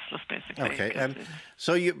 priceless, basically. Okay,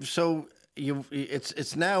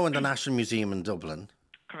 it's now in the National Museum in Dublin.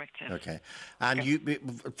 Correct. Yes. Okay, and you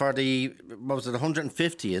for the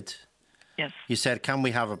 150th. Yes. You said, can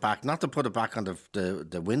we have it back? Not to put it back on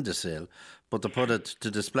the windowsill, but to put it to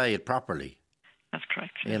display it properly. That's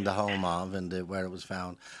correct. Yes. In the home of where it was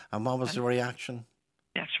found. And what was the reaction?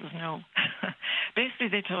 The answer was no. Basically,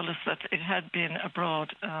 they told us that it had been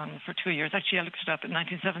abroad for 2 years. Actually, I looked it up. In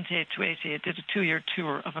 1978 to 80, it did a 2-year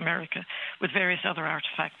tour of America with various other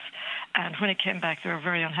artefacts. And when it came back, they were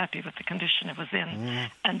very unhappy with the condition it was in. Mm.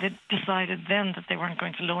 And they decided then that they weren't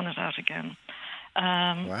going to loan it out again.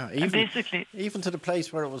 Wow! Even to the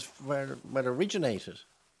place where it originated.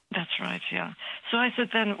 That's right, yeah. So I said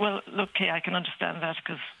then, well, look, I can understand that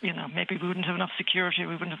because maybe we wouldn't have enough security,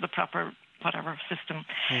 we wouldn't have the proper whatever system.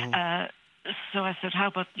 Mm-hmm. So I said, how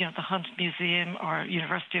about the Hunt Museum or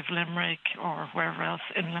University of Limerick or wherever else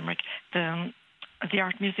in Limerick? The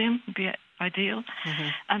Art Museum would be ideal. Mm-hmm.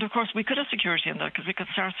 And of course, we could have security in there because we got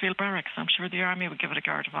Sarsfield Barracks. I'm sure the army would give it a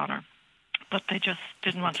guard of honour. But they just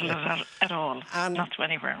didn't want to let it out at all, not to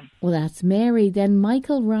anywhere. Well, that's Mary. Then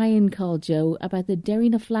Michael Ryan called Joe about the Derry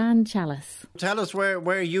na Flan chalice. Tell us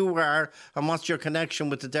where you are and what's your connection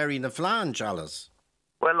with the Derry na Flan chalice.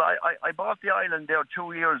 Well, I bought the island there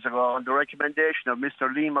 2 years ago on the recommendation of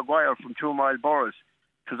Mr. Lee Maguire from 2 Mile Boroughs.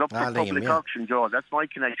 It was up for public auction, Joe. That's my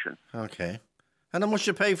connection. Okay. And how much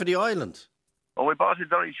you pay for the island? Oh, we bought it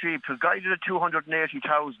very cheap. It was guided at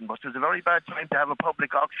 280,000, but it was a very bad time to have a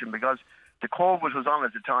public auction because the COVID was on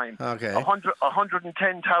at the time. Okay.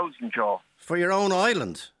 110,000, Joe. For your own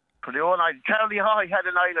island? For the own island. Charlie High had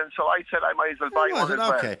an island, so I said I might as well buy one as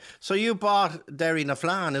well. Okay. So you bought Derry na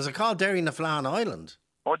Flan. Is it called Derry na Flan Island?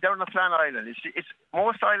 Oh, Derry na Flan Island. It's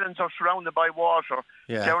most islands are surrounded by water.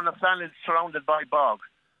 Yeah. Derry na Flan is surrounded by bog.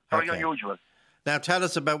 Very unusual. Now tell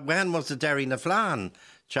us about when was the Derry na Flan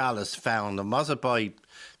chalice found, and was it by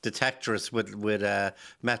detectorists with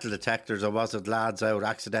metal detectors, or was it lads out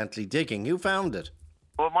accidentally digging? Who found it?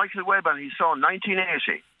 Well, Michael Webb and his son,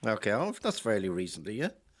 1980. Okay, that's fairly recently, yeah?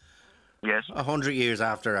 Yes. 100 years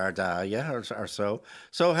after Ardagh, yeah, or so.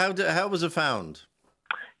 So how was it found?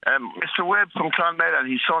 Mr. Webb from Clonmel and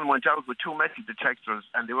his son went out with 2 metal detectors,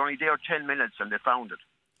 and they were only there 10 minutes, and they found it.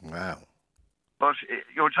 Wow. But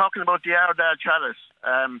you're talking about the Ardagh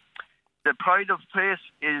Chalice. The pride of place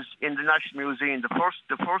is in the National Museum. The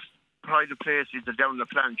first pride of place is the Down the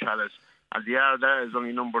Flan Chalice, and the Ardagh is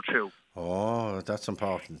only number 2. Oh, that's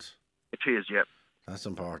important. It is, yeah. That's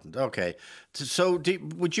important. Okay. So,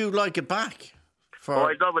 would you like it back?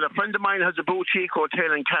 I love it. A friend of mine has a boutique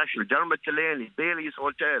hotel in Cashel, Dermot Delaney, Bailey's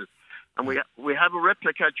Hotel. And we have a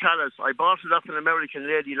replica chalice. I bought it off an American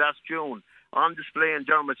lady last June on display in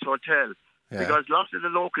Dermot's Hotel. Yeah. Because lots of the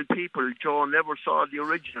local people, Joe, never saw the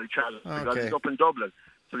original chalice because it's up in Dublin.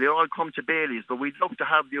 So they all come to Bailey's. But we'd love to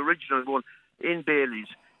have the original one in Bailey's.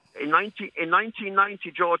 In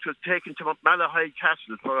 1990, Joe, it was taken to Malahide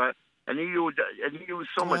Castle for an EU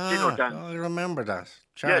summit dinner dance. I remember that.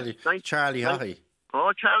 Charlie Haughey.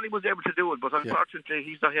 Oh, Charlie was able to do it, but unfortunately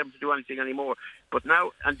he's not able to do anything anymore. But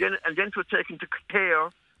now, and then it was taken to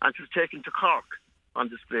Clare and it was taken to Cork on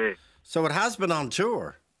display. So it has been on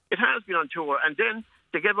tour? It has been on tour. And then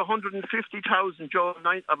they gave 150,000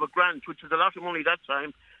 of a grant, which was a lot of money that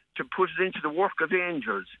time, to put it into the Work of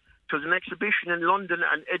Angels. It was an exhibition in London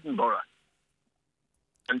and Edinburgh.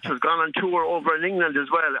 And it has gone on tour over in England as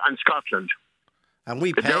well and Scotland. And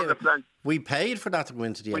we paid for that to go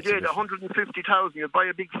into the exhibition. We did, 150,000. You'd buy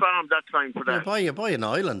a big farm that time for that. You buy an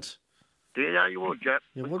island. Yeah, you would, yeah.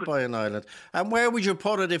 You would buy an island. And where would you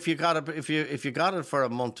put it if you got it? If you got it for a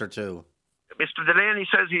month or two? Mr. Delaney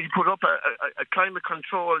says he'd put up a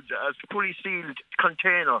climate-controlled, fully sealed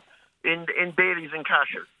container in Bailey's in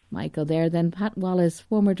Cashel. Michael there. Then Pat Wallace,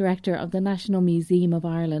 former director of the National Museum of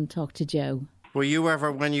Ireland, talked to Joe. Were you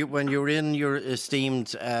ever, when you were in your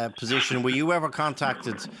esteemed position, were you ever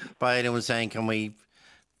contacted by anyone saying, "Can we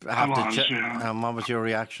have what was your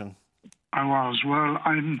reaction? I was. Well,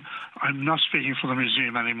 I'm not speaking for the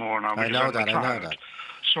museum anymore now. I know that.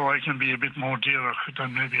 So I can be a bit more direct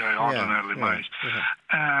than maybe I ordinarily might.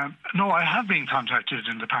 No, I have been contacted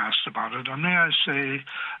in the past about it, and may I say,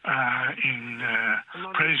 in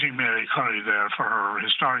praising Mary Curry there for her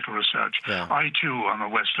historical research, I too am a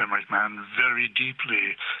West Limerick man, very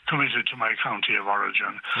deeply committed to my county of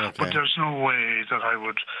origin. But there's no way that I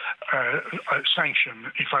would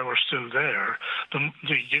sanction, if I were still there, the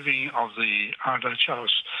giving of the Ardagh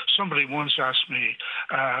Chalice. Somebody once asked me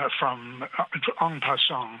from en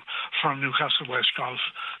passant from Newcastle West Golf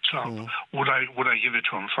Club, would I give it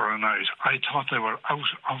to them for a night? I thought they were out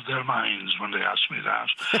of their minds when they asked me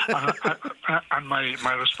that, and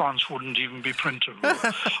my response wouldn't even be printable.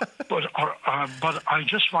 But I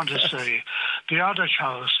just want to say, the Ardagh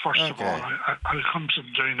Chalice, first of all, I'll come to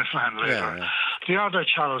Down the Flan later. The Ardagh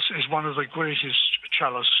Chalice is one of the greatest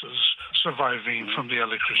chalices surviving from the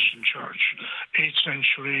early Christian Church. 8th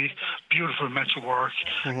century, beautiful metalwork,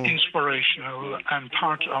 inspirational, and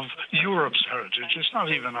part of Europe's heritage. It's not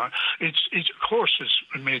even of course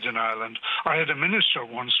it's made in Ireland. I had a minister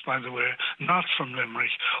once, by the way, not from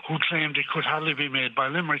Limerick, who claimed it could hardly be made by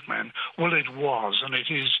Limerick men. Well, it was, and it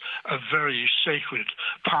is a very sacred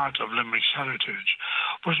part of Limerick's heritage.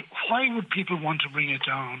 But why would people want to bring it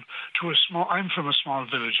down to a small... I'm from a small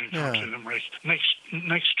village in County Limerick,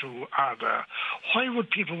 next to Ardagh. Why would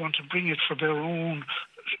people want to bring it for their own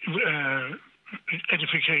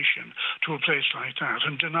edification to a place like that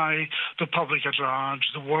and deny the public at large,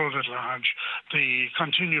 the world at large, the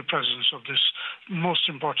continued presence of this most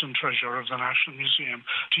important treasure of the National Museum?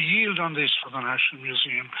 To yield on this for the National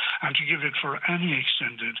Museum and to give it for any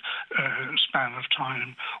extended span of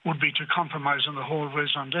time would be to compromise on the whole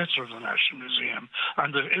raison d'etre of the National Museum,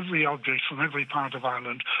 and that every object from every part of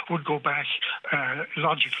Ireland would go back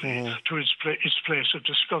logically to its place of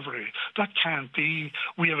discovery. That can't be.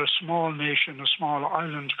 We have a small nation, a small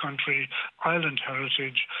island country, island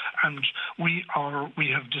heritage, and we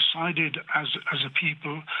have decided as a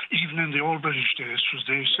people, even in the old British days, because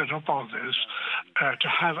they set up all this, to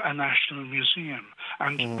have a national museum.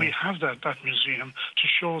 And we have that museum to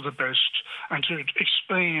show the best and to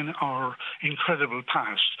explain our incredible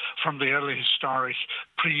past from the early historic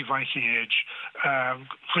pre-Viking Age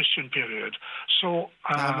Christian period. So,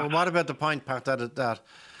 well, what about the point, Pat, that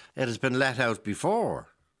it has been let out before?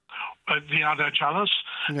 The Ardagh Chalice.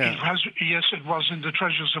 It was in the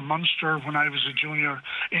Treasures of Munster when I was a junior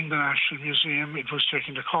in the National Museum. It was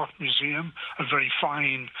taken to Cork Museum, a very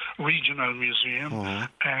fine regional museum.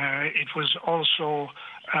 It was also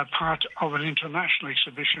part of an international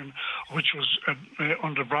exhibition which was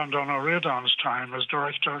under Brandon O'Riordan's time as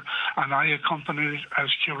director, and I accompanied as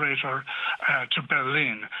curator to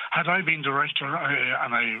Berlin. Had I been director,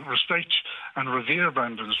 and I respect and revere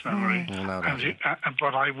Brandon's memory,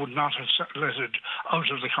 but I would not have let it out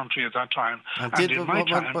of the country at that time.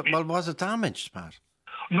 Well, was it damaged, Pat?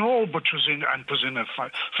 No, but was in a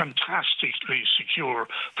fantastically secure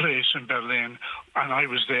place in Berlin, and I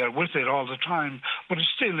was there with it all the time. But it's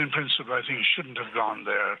still, in principle, I think it shouldn't have gone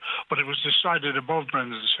there. But it was decided above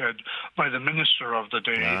Brendan's head by the minister of the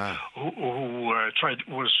day, who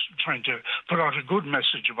was trying to put out a good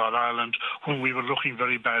message about Ireland when we were looking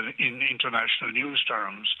very bad in international news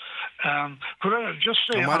terms. Could I just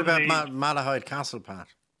say... And what about Malahide Castle, Pat?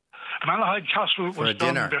 Malahide Castle was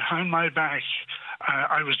done behind my back.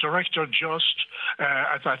 I was director just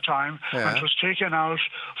at that time, and it was taken out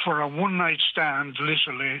for a one-night stand,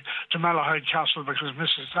 literally, to Malahide Castle because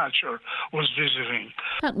Mrs. Thatcher was visiting.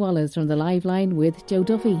 Pat Wallace from the Live Line with Joe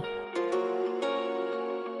Duffy.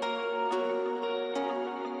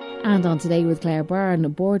 And on Today with Claire Byrne,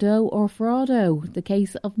 Bordeaux or Fraudo, the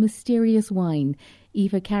case of mysterious wine.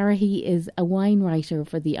 Aoife Carahy is a wine writer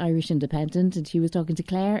for the Irish Independent, and she was talking to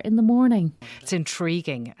Claire in the morning. It's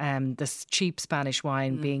intriguing, this cheap Spanish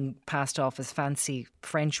wine being passed off as fancy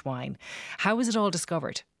French wine. How was it all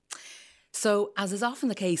discovered? So, as is often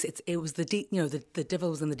the case, it was the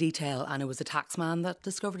devil was in the detail, and it was a taxman that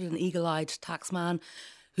discovered it, an eagle-eyed taxman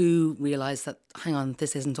who realised that, hang on,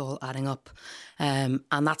 this isn't all adding up. And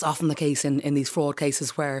that's often the case in these fraud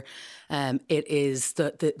cases where it is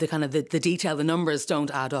the kind of the detail, the numbers don't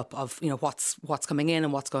add up of, what's coming in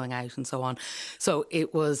and what's going out and so on. So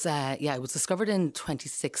it was, it was discovered in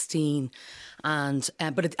 2016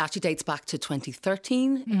 but it actually dates back to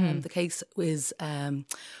 2013. The case is...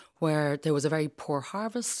 where there was a very poor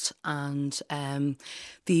harvest and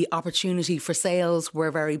the opportunity for sales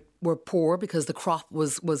were poor because the crop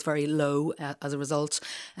was very low as a result.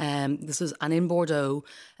 This was, and in Bordeaux,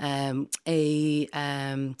 a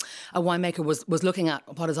winemaker was looking at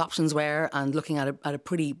what his options were and looking at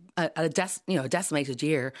a decimated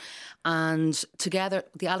year. And together,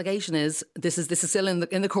 the allegation is this is still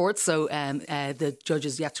in the courts, so the judge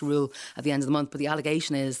is yet to rule at the end of the month. But the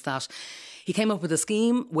allegation is that he came up with a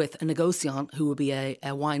scheme with a negociant who would be a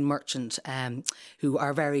wine merchant, who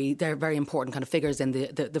are they're very important kind of figures in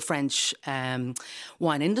the French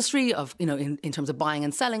wine industry of, in terms of buying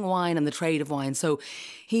and selling wine and the trade of wine. So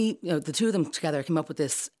the two of them together came up with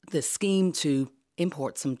this scheme to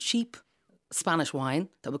import some cheap Spanish wine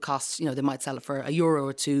that would cost, they might sell it for €1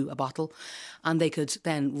 or €2 a bottle, and they could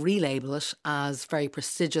then relabel it as very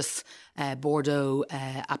prestigious Bordeaux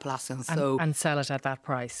Appellation. And sell it at that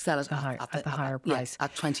price. Sell it at the higher price.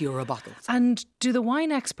 At €20 a bottle. And do the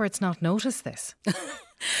wine experts not notice this?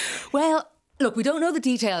 Well, look, we don't know the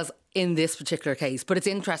details in this particular case, but it's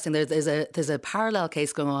interesting. There's a parallel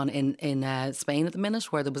case going on in Spain at the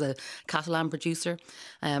minute where there was a Catalan producer.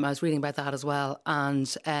 I was reading about that as well, and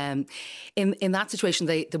in that situation,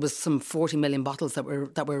 there was some 40 million bottles that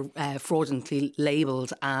were fraudulently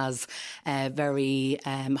labelled as very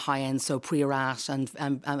high end, so Priorat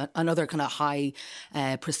and other kind of high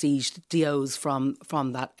prestige DOs from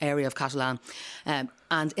that area of Catalan,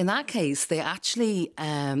 and in that case, they actually.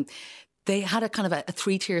 They had a kind of a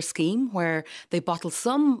 3-tier scheme where they bottled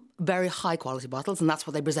some very high quality bottles, and that's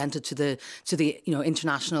what they presented to the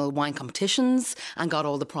international wine competitions and got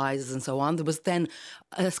all the prizes and so on. There was then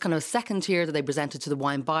a kind of a second tier that they presented to the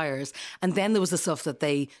wine buyers, and then there was the stuff that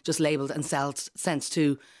they just labelled and sent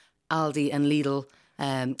to Aldi and Lidl.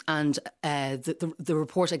 The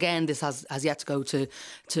report, again, this has yet to go to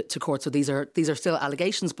court, so these are still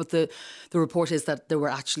allegations, but the report is that there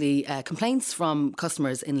were actually complaints from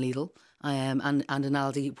customers in Lidl and in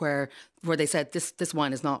Aldi where they said this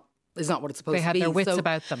wine is not what it's supposed to be. They had their wits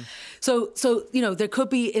about them. So there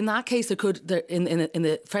could be, in that case, in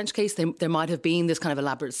the French case, there might have been this kind of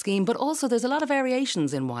elaborate scheme, but also there's a lot of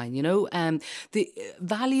variations in wine, the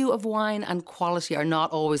value of wine and quality are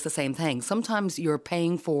not always the same thing. Sometimes you're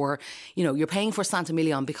paying for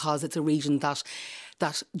Saint-Emilion because it's a region that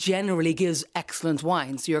generally gives excellent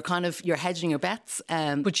wine. So you're hedging your bets.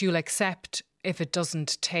 But you'll accept if it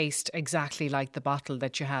doesn't taste exactly like the bottle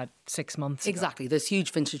that you had 6 months ago. Exactly. There's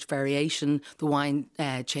huge vintage variation. The wine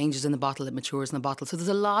changes in the bottle, it matures in the bottle. So there's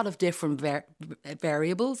a lot of different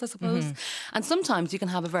variables, I suppose. Mm-hmm. And sometimes you can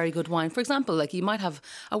have a very good wine. For example, like you might have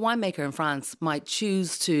a winemaker in France might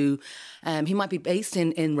choose to, he might be based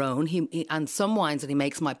in Rhone, and some wines that he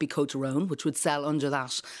makes might be Côte de Rhone, which would sell under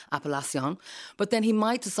that appellation. But then he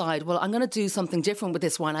might decide, well, I'm going to do something different with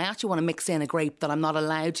this wine. I actually want to mix in a grape that I'm not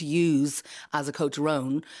allowed to use as a Côte de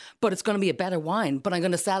Rhone, but it's going to be a better wine, but I'm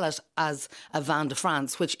going to sell it as a Vin de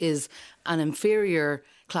France, which is an inferior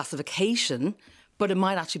classification, but it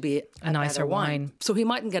might actually be a nicer wine. So he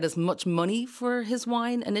mightn't get as much money for his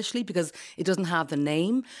wine initially because it doesn't have the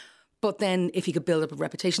name. But then if he could build up a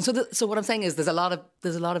reputation. So what I'm saying is there's a lot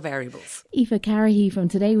of variables. Aoife Carahy from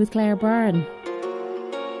Today with Claire Byrne.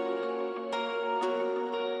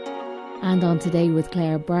 And on Today with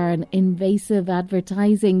Claire Byrne, invasive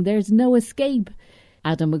advertising, there's no escape.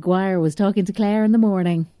 Adam Maguire was talking to Claire in the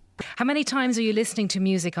morning. How many times are you listening to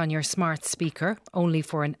music on your smart speaker, only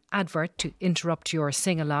for an advert to interrupt your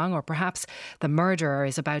sing-along? Or perhaps The Murderer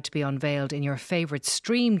is about to be unveiled in your favourite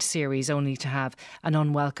streamed series, only to have an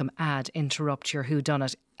unwelcome ad interrupt your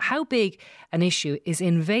whodunit. How big an issue is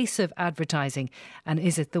invasive advertising, and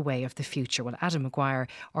is it the way of the future? Well, Adam Maguire,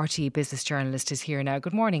 RTE business journalist, is here now.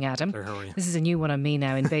 Good morning, Adam. How are you? This is a new one on me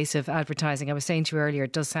now, invasive advertising. I was saying to you earlier,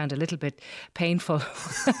 it does sound a little bit painful.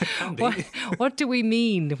 What do we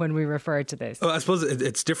mean when we refer to this? Well, I suppose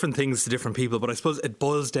it's different things to different people, but I suppose it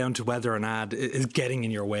boils down to whether an ad is getting in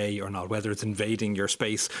your way or not, whether it's invading your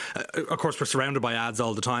space. Of course, we're surrounded by ads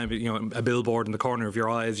all the time. You know, a billboard in the corner of your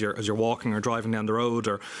eye as you're walking or driving down the road,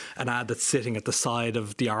 or an ad that's sitting at the side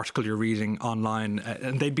of the article you're reading online,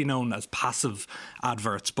 and they'd be known as passive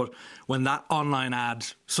adverts. But when that online ad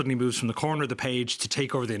suddenly moves from the corner of the page to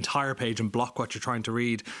take over the entire page and block what you're trying to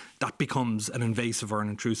read, that becomes an invasive or an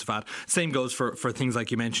intrusive ad. Same goes for things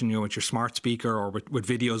like you mentioned, you know, with your smart speaker or with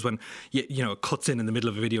videos, when you know, it cuts in the middle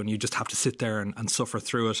of a video and you just have to sit there and suffer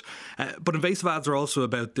through it. But invasive ads are also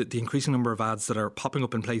about the increasing number of ads that are popping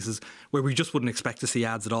up in places where we just wouldn't expect to see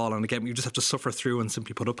ads at all. And again, we just have to suffer through and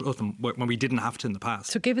simply put up with them when we didn't have to in the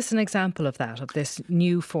past. So give us an example of that, of this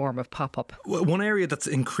new form of pop-up. Well, one area that's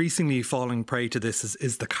increasingly falling prey to this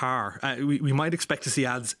is the car. We might expect to see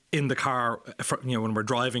ads in the car, you know, when we're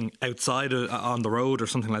driving outside on the road or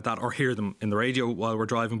something like that, or hear them in the radio while we're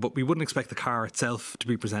driving, but we wouldn't expect the car itself to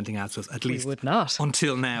be presenting ads to us, at least we would not.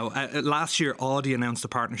 Until now. Last year, Audi announced a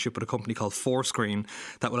partnership with a company called Fourscreen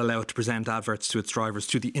that will allow it to present adverts to its drivers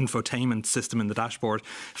through the infotainment system in the dashboard.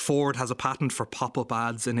 Ford has a patent for pop-up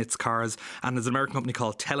ads in its cars, and there's an American company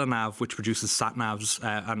called Telenav, which produces sat-navs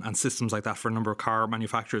and systems like that for a number of car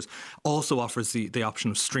manufacturers, also offers the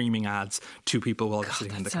option of streaming ads to people while they're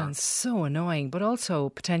sitting in the car. Sounds so annoying, but also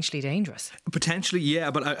potentially dangerous. Potentially, yeah.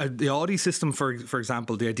 But the Audi system, for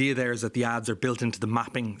example, the idea there is that the ads are built into the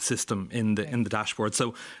mapping system in the dashboard.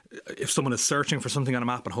 So if someone is searching for something on a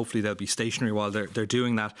map, and hopefully they'll be stationary while they're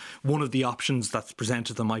doing that, one of the options that's presented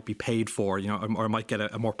to them might be paid for, you know, or might get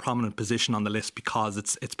a more prominent position on the list because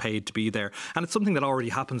it's paid to be there. And it's something that already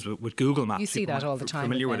happens with Google Maps. You see that all the time.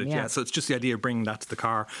 Familiar with it, yeah. So it's just the idea of bringing that to the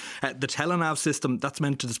car. The Telenav system, that's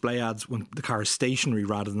meant to display ads when the car is stationary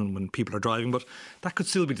rather than when people are driving, but that could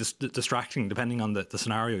still be distracting depending on the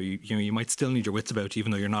scenario. You might still need your wits about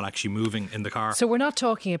even though you're not actually moving in the car. So we're not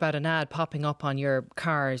talking about an ad popping up on your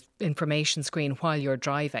car's information screen while you're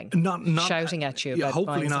driving, not shouting at you. Yeah,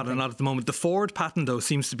 hopefully not, and not at the moment. The Ford patent, though,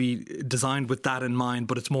 seems to be designed with that in mind,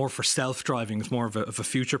 but it's more for self-driving. It's more of a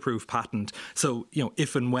future-proof patent. So, you know,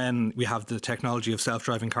 if and when we have the technology of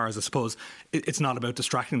self-driving cars, I suppose it's not about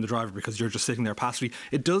distracting the driver because you're just sitting there passively.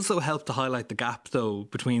 It does, though, help to highlight the gap, though,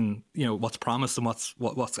 between, you know, what's promised and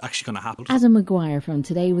what's actually going to happen. Adam Maguire from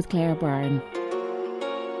Today with Claire Byrne.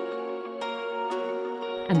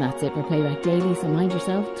 And that's it for Playback Daily, so mind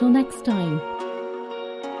yourself till next time.